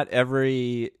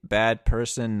every bad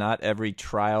person, not every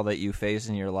trial that you face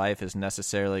in your life is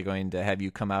necessarily going to have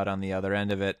you come out on the other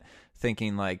end of it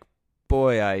thinking like,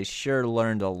 boy, I sure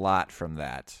learned a lot from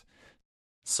that.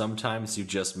 Sometimes you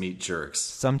just meet jerks.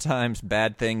 Sometimes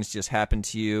bad things just happen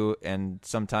to you, and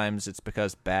sometimes it's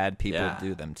because bad people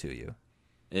do them to you.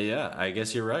 Yeah, I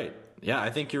guess you're right. Yeah,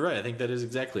 I think you're right. I think that is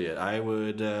exactly it. I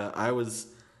was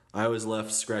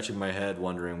left scratching my head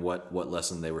wondering what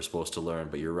lesson they were supposed to learn,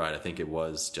 but you're right. I think it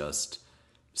was just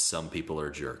some people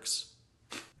are jerks.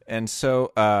 And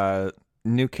so,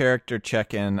 new character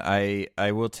check-in.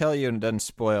 I will tell you, and it doesn't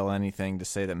spoil anything, to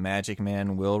say that Magic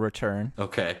Man will return.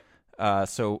 Okay.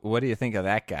 So what do you think of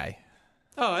that guy?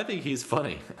 Oh, I think he's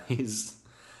funny. He's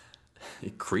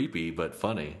creepy, but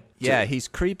funny. Yeah, he's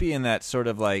creepy in that sort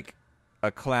of like a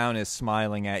clown is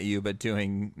smiling at you but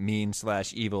doing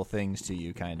mean/evil things to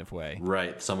you kind of way.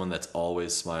 Right, someone that's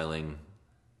always smiling,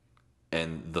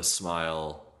 and the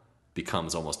smile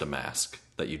becomes almost a mask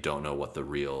that you don't know what the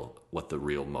real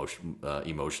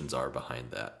emotions are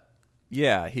behind that.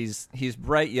 Yeah, he's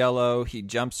bright yellow. He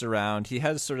jumps around. He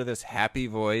has sort of this happy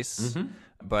voice,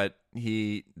 but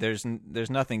there's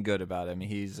nothing good about him.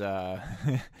 He's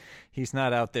he's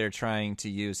not out there trying to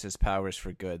use his powers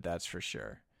for good. That's for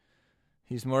sure.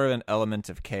 He's more of an element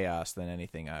of chaos than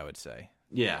anything, I would say.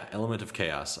 Yeah, element of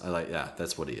chaos. I like that.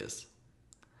 That's what he is.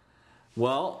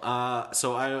 Well,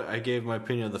 so I gave my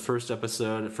opinion of the first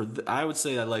episode. I would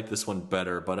say I like this one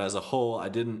better, but as a whole,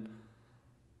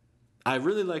 I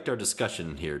really liked our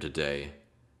discussion here today.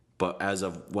 But as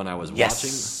of when I was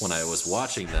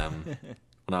watching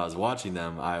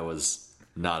them, I was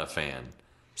not a fan.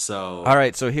 So all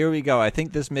right, so here we go. I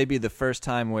think this may be the first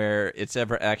time where it's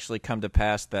ever actually come to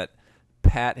pass that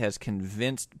Pat has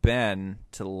convinced Ben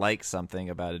to like something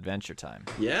about Adventure Time.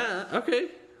 Yeah, okay.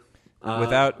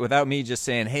 Without me just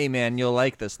saying, "Hey man, you'll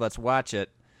like this. Let's watch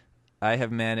it." I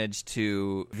have managed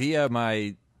to, via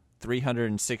my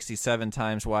 367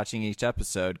 times watching each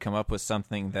episode, come up with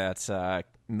something that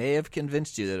may have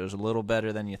convinced you that it was a little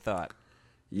better than you thought.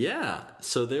 Yeah,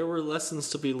 so there were lessons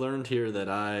to be learned here that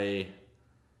I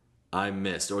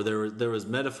missed, or there was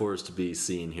metaphors to be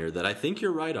seen here that I think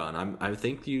you're right on. I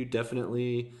think you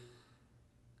definitely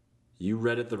you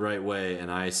read it the right way,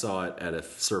 and I saw it at a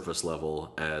surface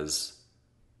level as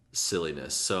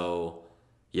silliness. So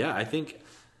yeah, I think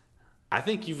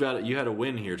you had a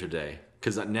win here today,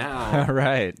 because now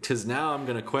right. Because now I'm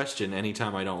going to question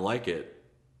anytime I don't like it.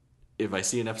 If I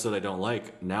see an episode I don't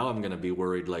like, now I'm going to be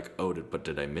worried, like, oh, but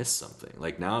did I miss something?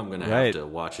 Like, now I'm going to have to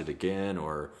watch it again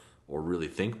or really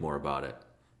think more about it.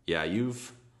 Yeah,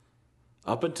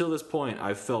 up until this point,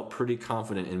 I've felt pretty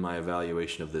confident in my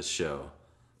evaluation of this show.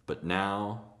 But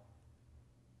now,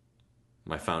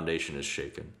 my foundation is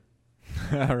shaken.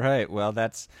 All right. Well,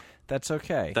 that's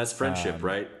okay. That's friendship,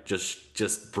 right?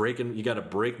 Just breaking. You got to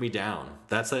break me down.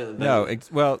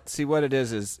 Well, see, what it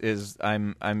is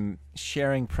I'm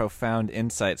sharing profound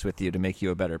insights with you to make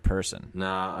you a better person.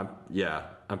 Nah,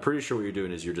 I'm pretty sure what you're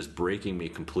doing is you're just breaking me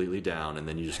completely down, and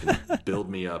then you're just gonna build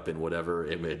me up in whatever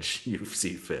image you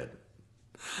see fit.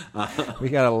 We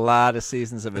got a lot of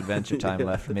seasons of Adventure Time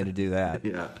left for me to do that.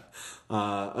 Yeah.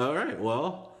 All right.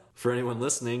 Well, for anyone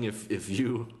listening, if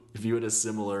you had a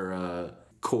similar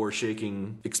core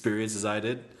shaking experience as I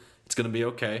did, it's gonna be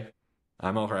okay.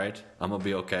 I'm all right. I'm gonna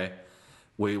be okay.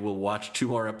 We will watch 2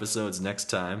 more episodes next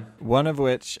time. One of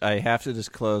which I have to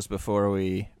disclose before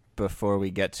we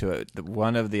get to it.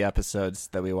 One of the episodes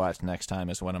that we watch next time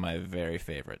is one of my very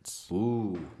favorites.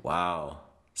 Ooh, wow.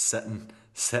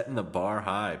 Setting the bar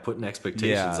high, putting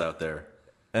expectations out there.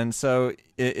 And so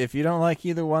if you don't like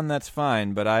either one, that's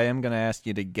fine, but I am going to ask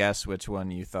you to guess which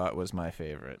one you thought was my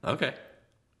favorite. Okay.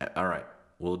 All right.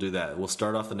 We'll do that. We'll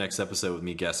start off the next episode with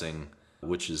me guessing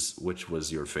which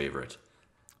was your favorite.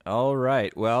 All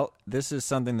right. Well, this is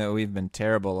something that we've been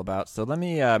terrible about, so let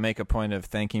me make a point of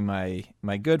thanking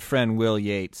my good friend Will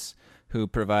Yates, who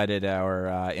provided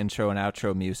our intro and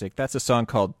outro music. That's a song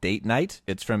called Date Night.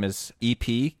 It's from his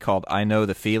EP called I Know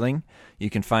the Feeling.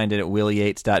 You can find it at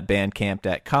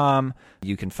willyates.bandcamp.com.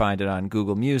 You can find it on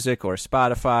Google Music or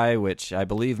Spotify, which I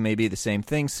believe may be the same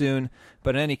thing soon.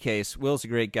 But in any case, Will's a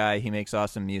great guy. He makes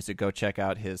awesome music. Go check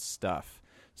out his stuff.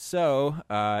 So,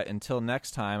 until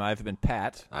next time, I've been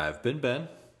Pat. I've been Ben.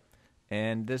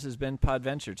 And this has been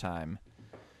Podventure Time.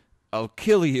 I'll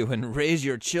kill you and raise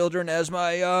your children as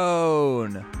my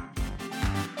own.